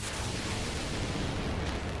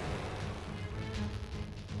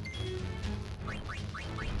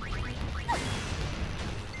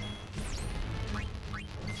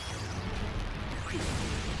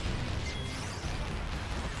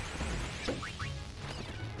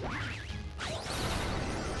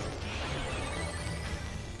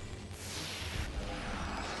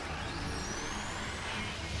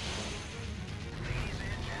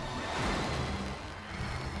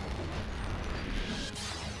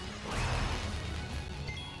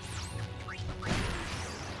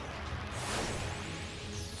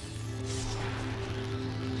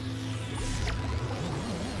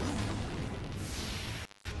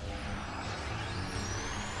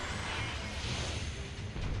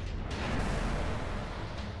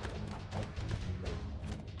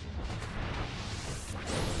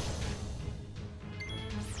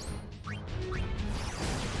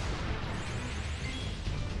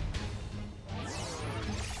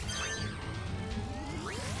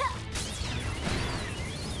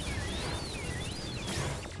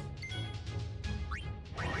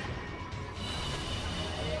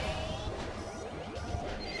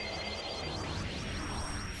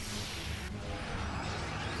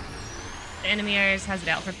 The enemy areas has it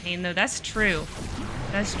out for pain, though. That's true.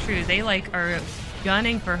 That's true. They, like, are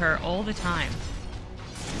gunning for her all the time.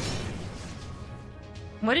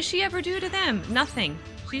 What does she ever do to them? Nothing.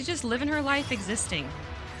 She's just living her life existing.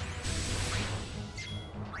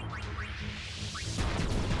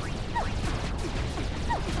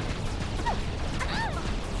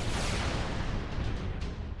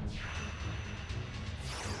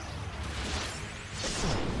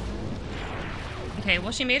 Okay,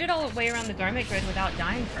 well, she made it all the way around the garment grid without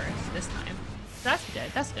dying first this time. So that's good.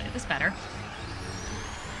 That's good. That's better.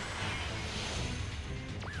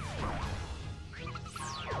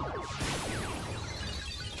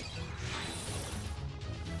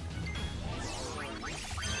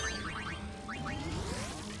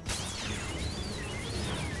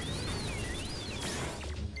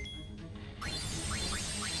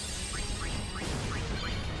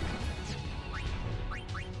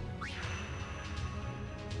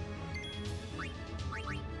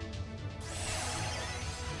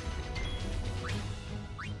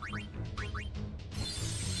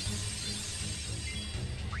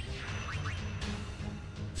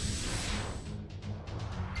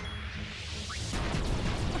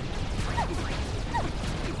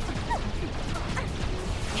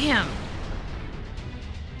 Damn.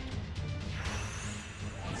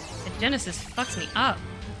 The Genesis fucks me up.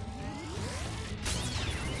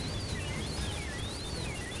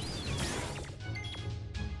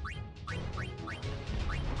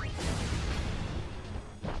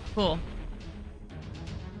 Cool.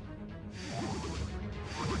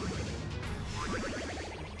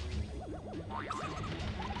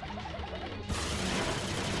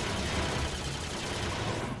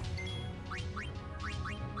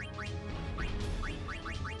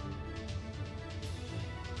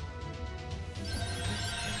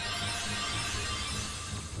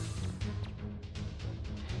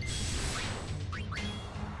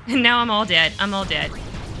 And now I'm all dead. I'm all dead.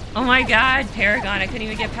 Oh my god, Paragon. I couldn't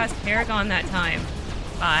even get past Paragon that time.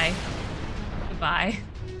 Bye. Goodbye.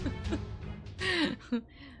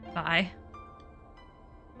 Bye.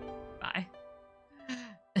 Bye.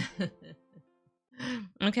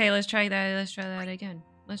 Okay, let's try that. Let's try that again.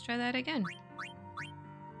 Let's try that again.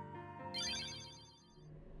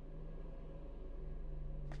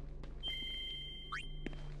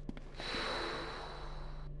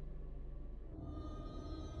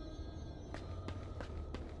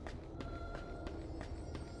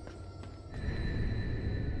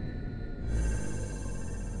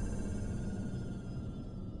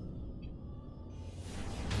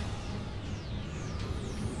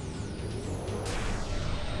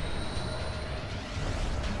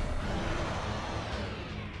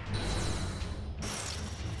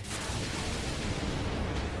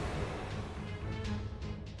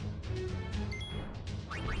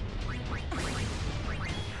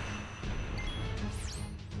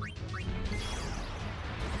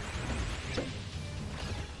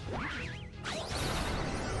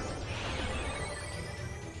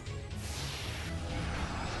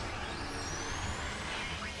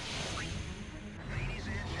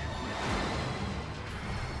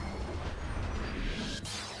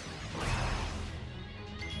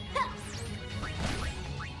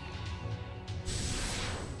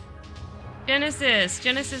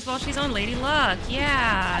 Genesis while she's on Lady Luck.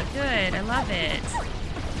 Yeah, good. I love it.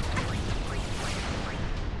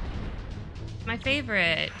 My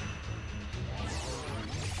favorite.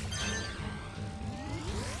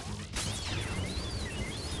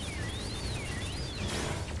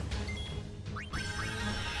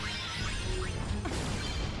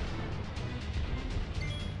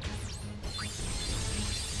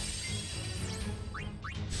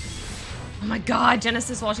 Oh my god,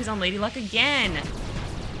 Genesis while she's on Lady Luck again.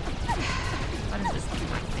 What is this thing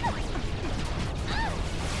happening?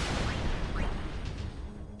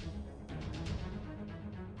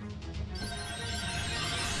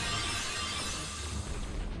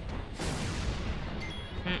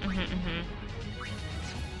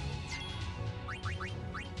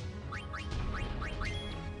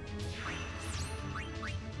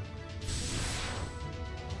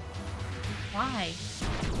 Why?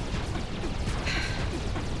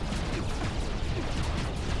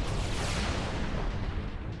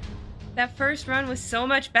 That first run was so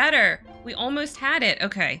much better. We almost had it.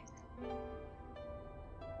 Okay.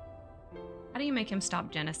 How do you make him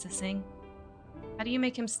stop Genesising? How do you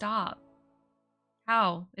make him stop?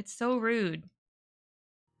 How? It's so rude.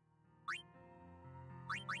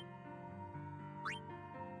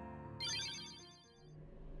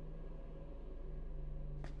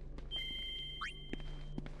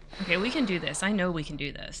 Okay, we can do this. I know we can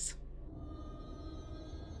do this.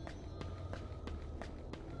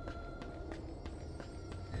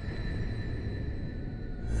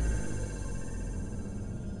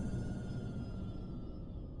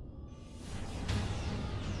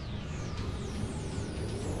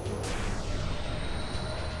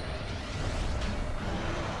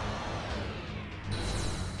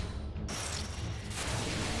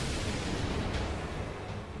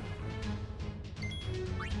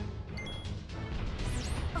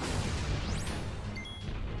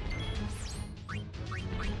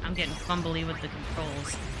 I'm getting fumbly with the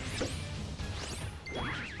controls.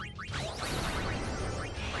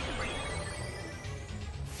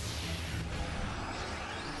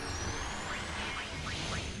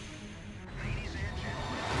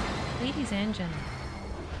 Ladies and gentlemen.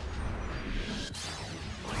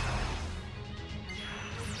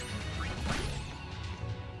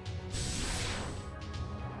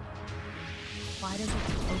 Why does it...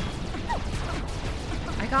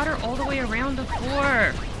 I got her all the way around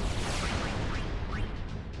before.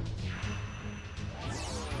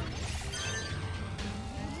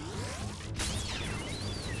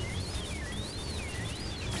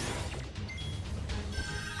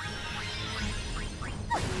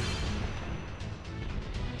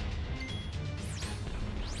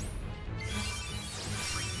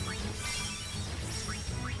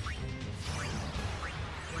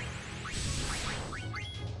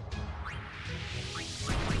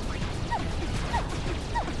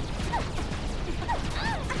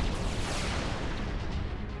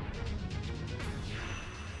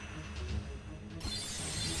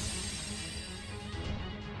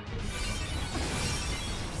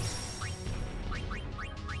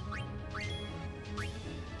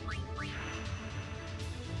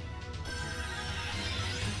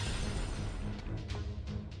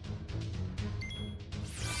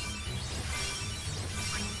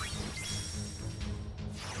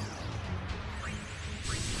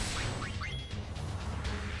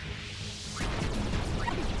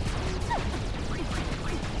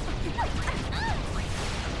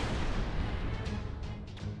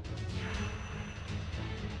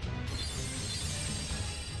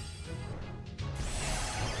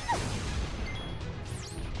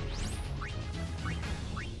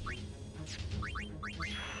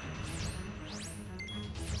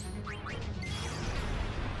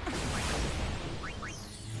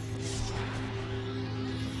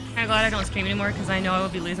 I'm glad I don't stream anymore because I know I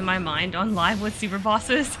would be losing my mind on live with super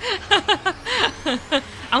bosses.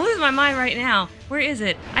 I'm losing my mind right now. Where is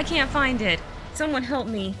it? I can't find it. Someone help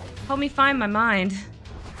me. Help me find my mind.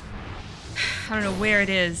 I don't know where it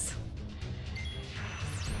is.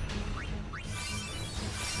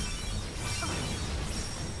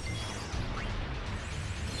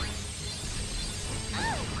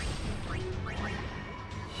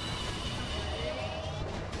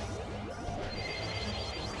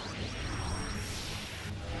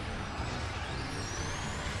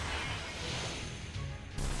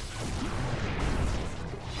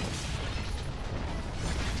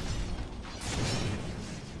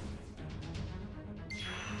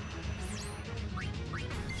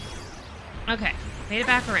 Okay, made it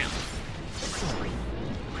back around.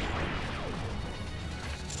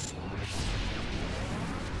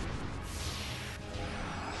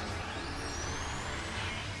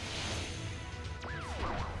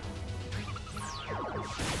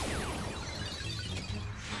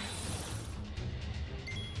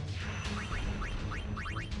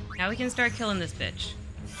 Now we can start killing this bitch.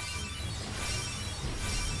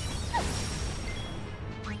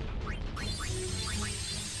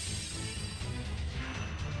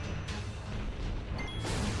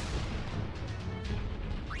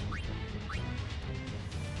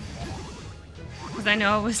 Because I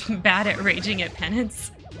know I was bad at raging at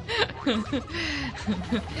penance.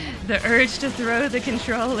 The urge to throw the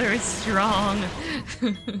controller is strong.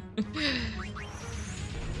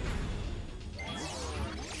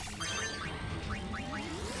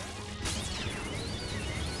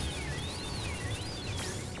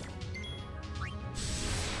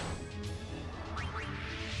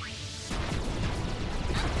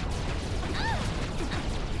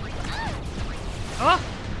 Oh!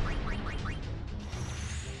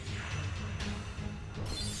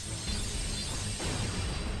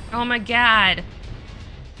 Oh my god.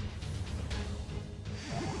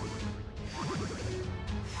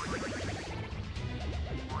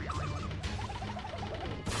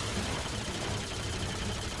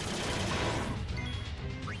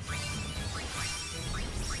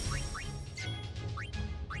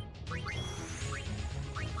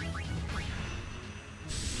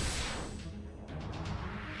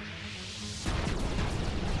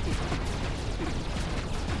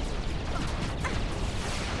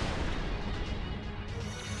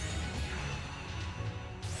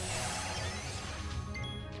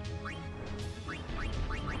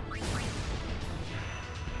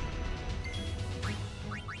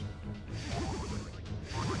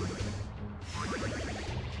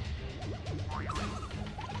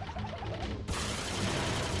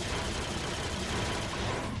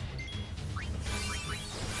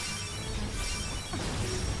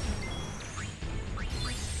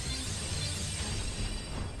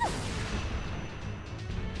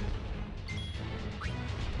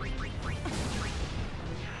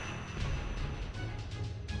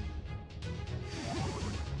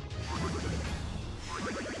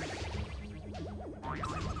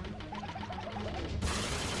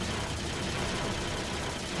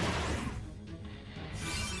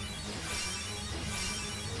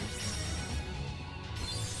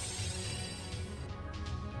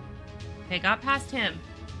 Okay, got past him.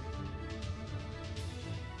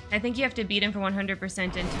 I think you have to beat him for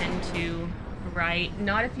 100% and tend to, right?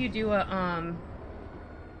 Not if you do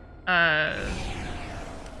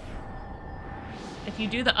if you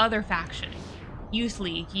do the other faction, Youth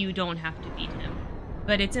League, you don't have to beat him.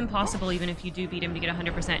 But it's impossible even if you do beat him to get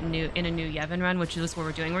 100% in a new Yevon run, which is what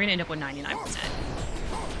we're doing. We're gonna end up with 99%.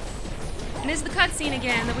 And it's the cutscene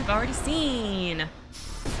again that we've already seen.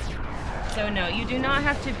 So no, you do not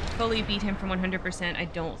have to fully beat him from 100%, I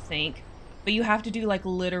don't think. But you have to do, like,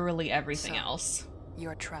 literally everything else.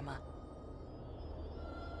 You're Trema.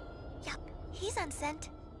 Yup, he's unsent.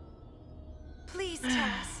 Please tell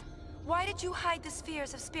us, why did you hide the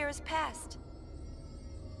spheres of Spira's past?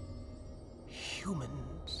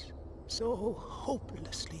 Humans, so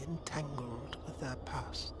hopelessly entangled with their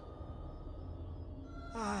past.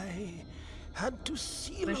 I had to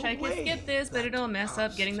seal Wish I could skip this, but it'll mess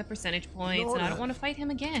up getting the percentage points, and I don't want to fight him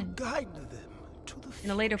again guide them to the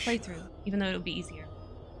in a later future. playthrough, even though it'll be easier.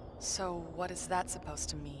 So what is that supposed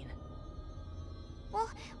to mean?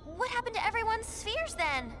 Well, what happened to everyone's spheres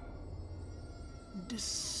then?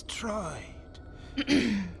 Destroyed.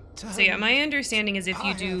 So yeah, my understanding is if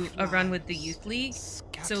you do a run with the Youth League,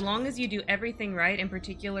 so long as you do everything right, in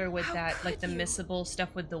particular with that, like the missable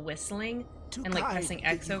stuff with the whistling, and like pressing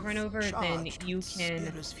X over and over, then you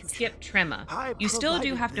can skip Trema. You still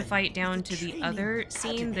do have to fight down to the other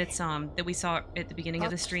scene that's that we saw at the beginning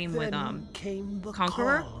of the stream with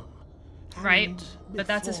Conqueror, right? But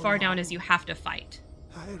that's as far down as you have to fight.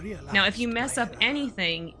 Now, if you mess up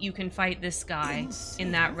anything, you can fight this guy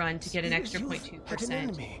in that run to get an extra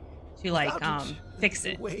 0.2% to like fix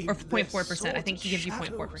it, or 0.4%. I think he gives you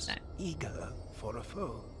 0.4%. Eager for a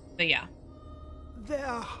foe. But yeah. Their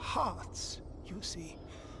hearts, you see,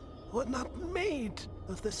 were not made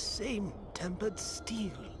of the same tempered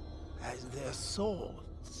steel as their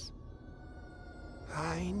swords.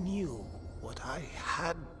 I knew what I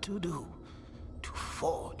had to do to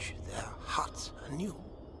forge their hearts anew.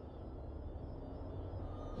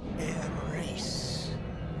 Erase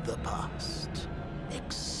the past.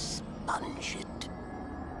 Expunge it.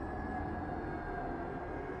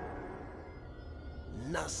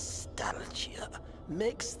 Nostalgia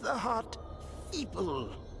makes the heart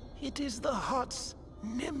feeble. It is the heart's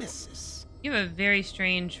nemesis. You have a very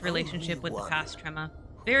strange relationship with the past, Trema.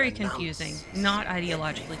 Very confusing, not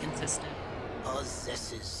ideologically consistent.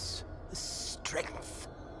 Possesses the strength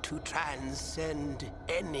to transcend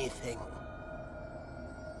anything.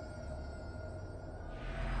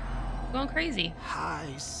 going crazy.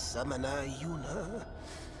 High Summoner Yuna,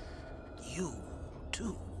 you,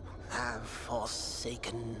 too, have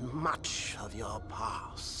forsaken much of your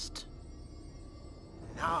past.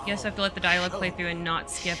 Now, Guess I have to let the dialogue play through and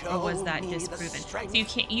not skip, or was that disproven? So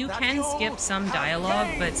you can skip some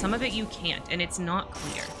dialogue, but some of it you can't, and it's not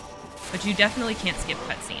clear. But you definitely can't skip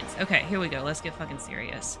cutscenes. Okay, here we go. Let's get fucking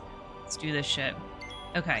serious. Let's do this shit.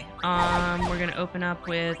 Okay, we're gonna open up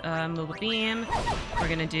with Mobile Beam. We're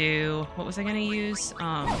gonna do, what was I gonna use?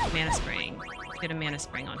 Mana Spring. Let's get a Mana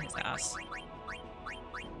Spring on his ass.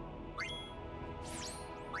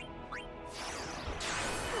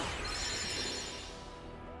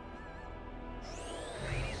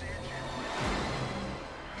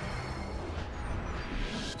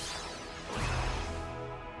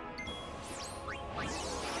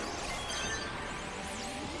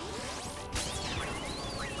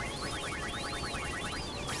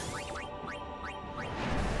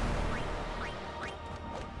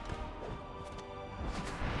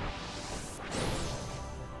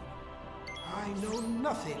 I know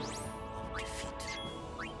nothing of defeat.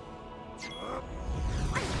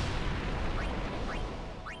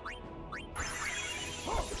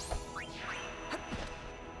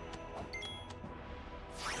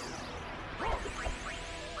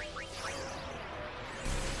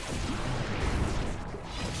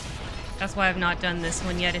 That's why I've not done this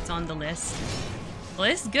one yet. It's on the list. Well,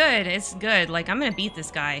 it's good. It's good. Like, I'm gonna beat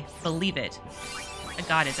this guy. Believe it. I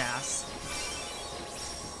got his ass.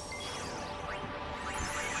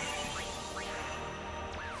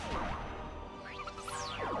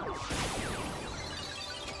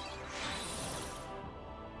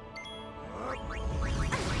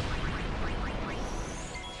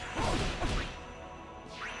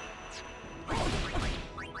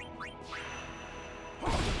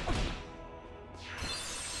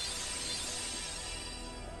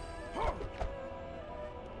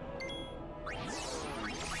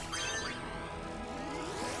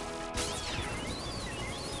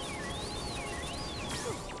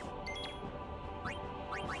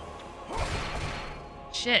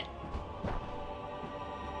 Shit.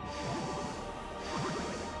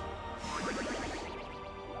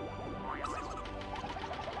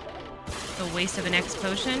 The waste of an X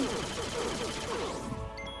potion.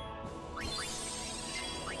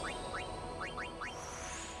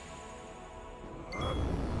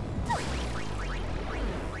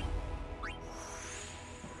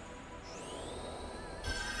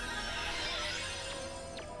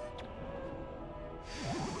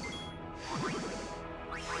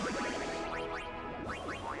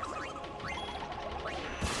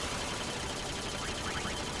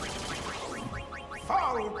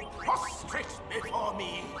 Fall prostrate before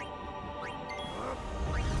me!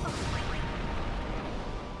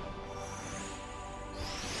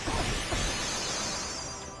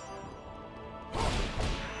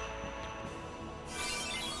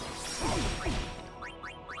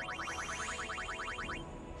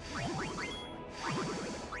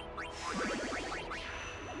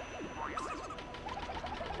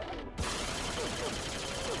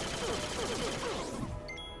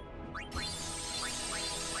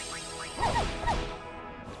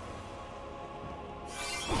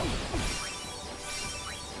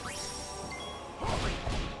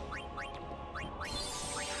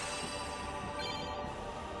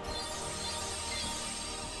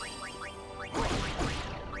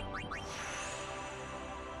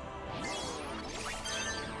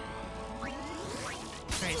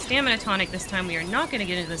 Alright, Stamina Tonic this time. We are not going to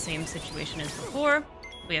get into the same situation as before.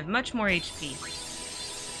 We have much more HP.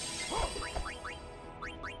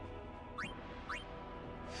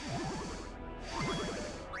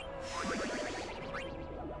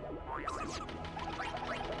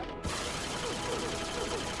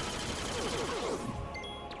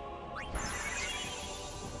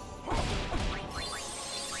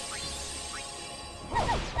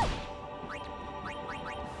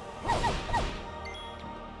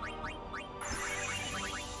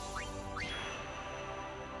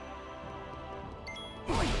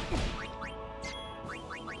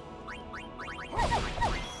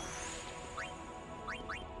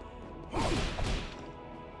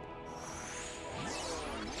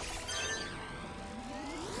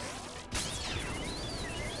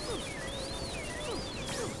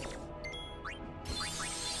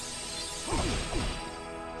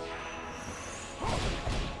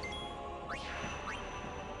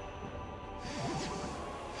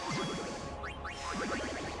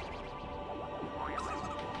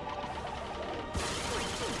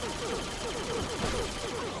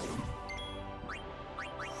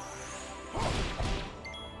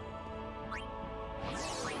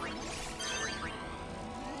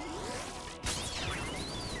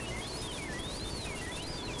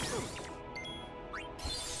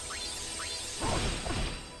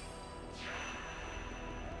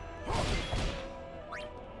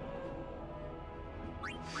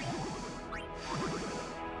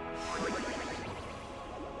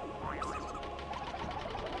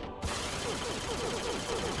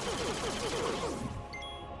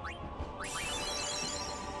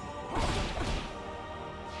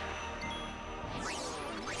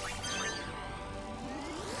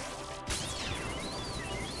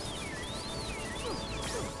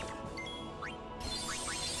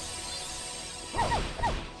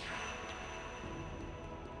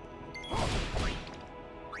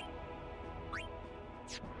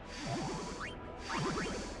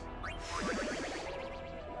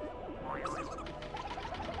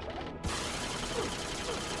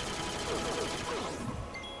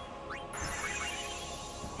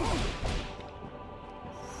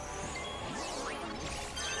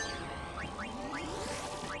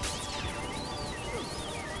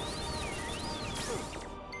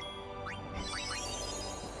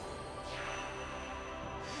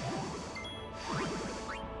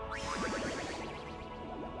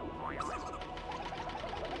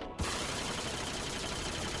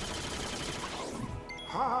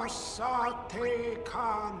 Hasate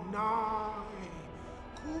kanai,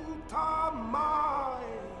 kutamai.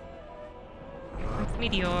 It's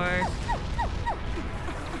Meteor.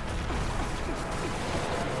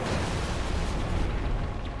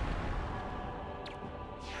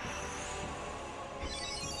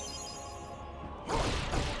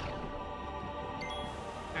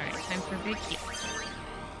 Alright, time for big heal.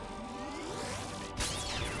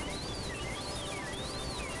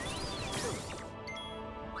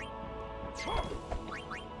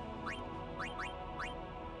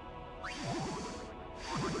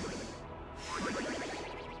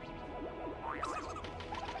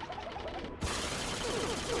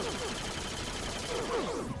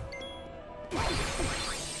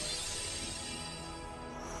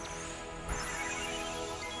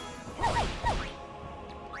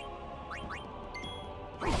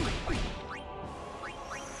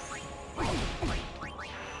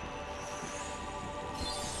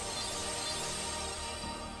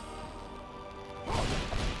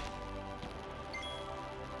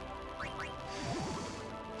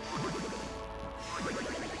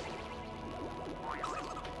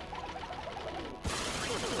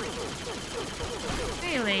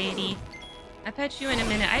 Hey, lady. I bet you in a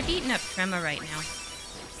minute. I've eaten up Trema right now.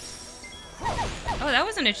 Oh, that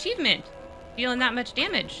was an achievement. Dealing that much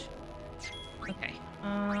damage. Okay.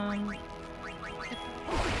 I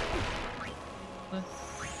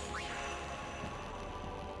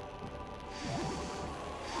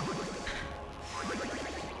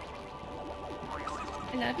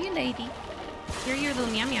love you, lady. Here are your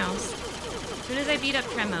little meow meows. As soon as I beat up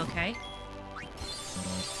Trema, okay?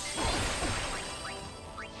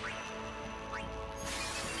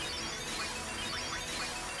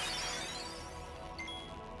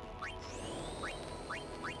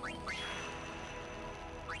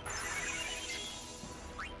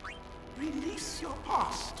 Release your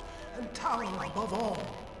past and tower above all.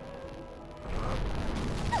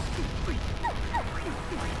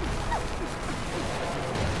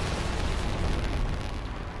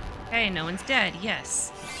 Okay, no one's dead.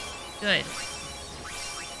 Yes. Good.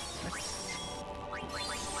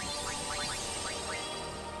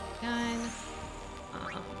 Done.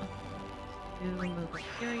 Do remove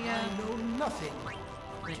Curia. I know nothing.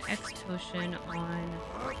 An X-Totion on.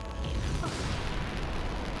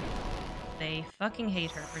 They fucking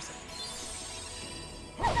hate her for some reason.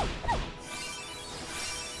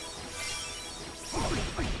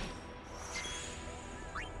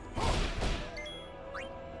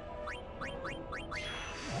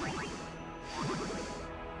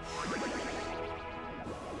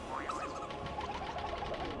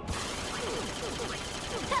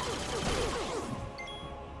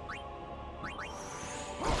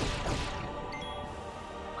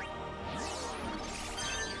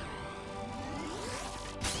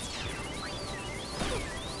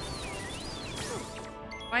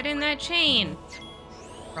 Why didn't that chain?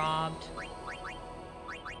 Robbed.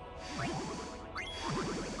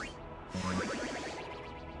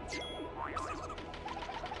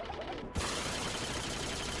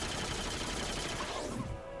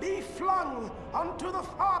 Be flung onto the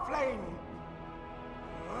far plane.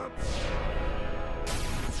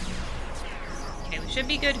 Okay, we should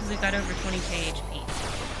be good because we've got over 20k HP.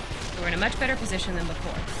 So we're in a much better position than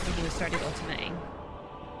before when we started ultimating.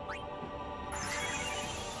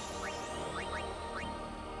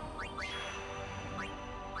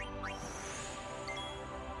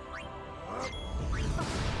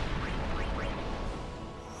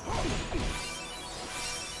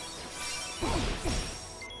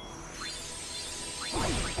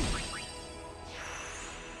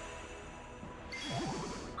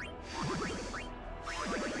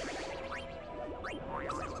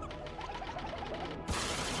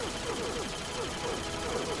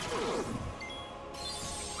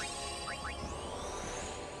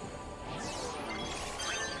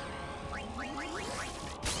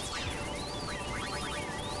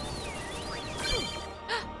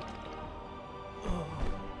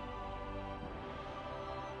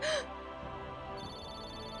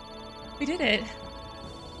 We did it.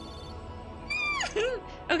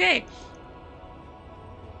 Okay.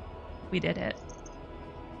 We did it.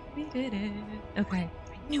 We did it. Okay.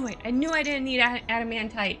 I knew it. I knew I didn't need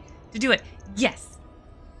adamantite to do it. Yes.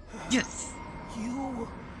 Yes. You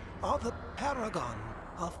are the paragon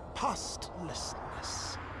of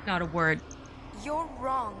pastlessness. Not a word. You're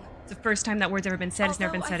wrong. It's the first time that word's ever been said. It's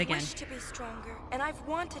never been said I've again. wished to be stronger, and I've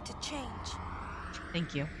wanted to change.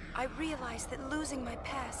 Thank you. I realized that losing my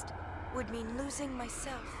past would mean losing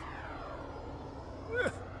myself.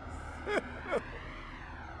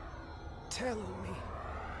 Tell me,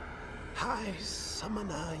 High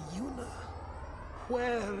Summoner Yuna,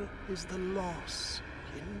 where is the loss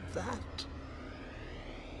in that?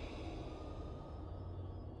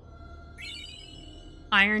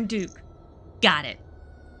 Iron Duke. Got it.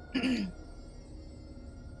 Whew.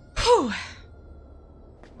 Oh,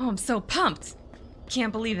 I'm so pumped.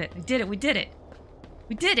 Can't believe it. We did it. We did it.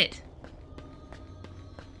 We did it.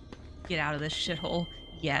 Get out of this shithole.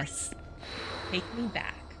 Yes. Take me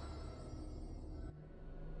back.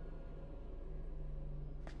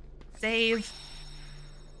 Save.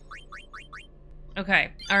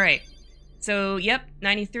 Okay. All right. So, yep,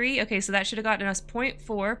 93. Okay, so that should have gotten us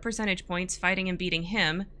 0.4 percentage points fighting and beating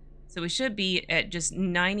him. So we should be at just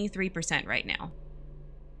 93% right now.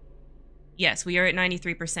 Yes, we are at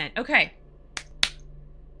 93%. Okay.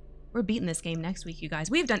 We're beating this game next week, you guys.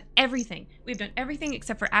 We've done everything. We've done everything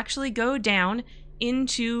except for actually go down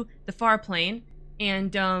into the far plane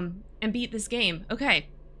and beat this game. Okay.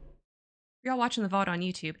 You're all watching the VOD on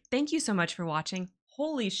YouTube. Thank you so much for watching.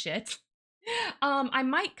 Holy shit. I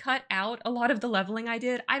might cut out a lot of the leveling I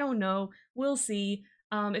did. I don't know. We'll see.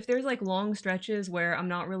 If there's like long stretches where I'm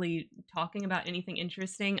not really talking about anything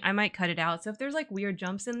interesting, I might cut it out. So if there's like weird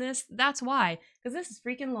jumps in this, that's why. Because this is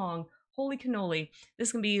freaking long. Holy cannoli.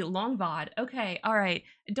 This can be long VOD. Okay, all right.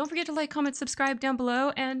 Don't forget to like, comment, subscribe down below.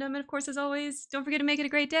 And of course, as always, don't forget to make it a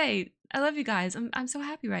great day. I love you guys. I'm so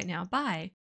happy right now. Bye.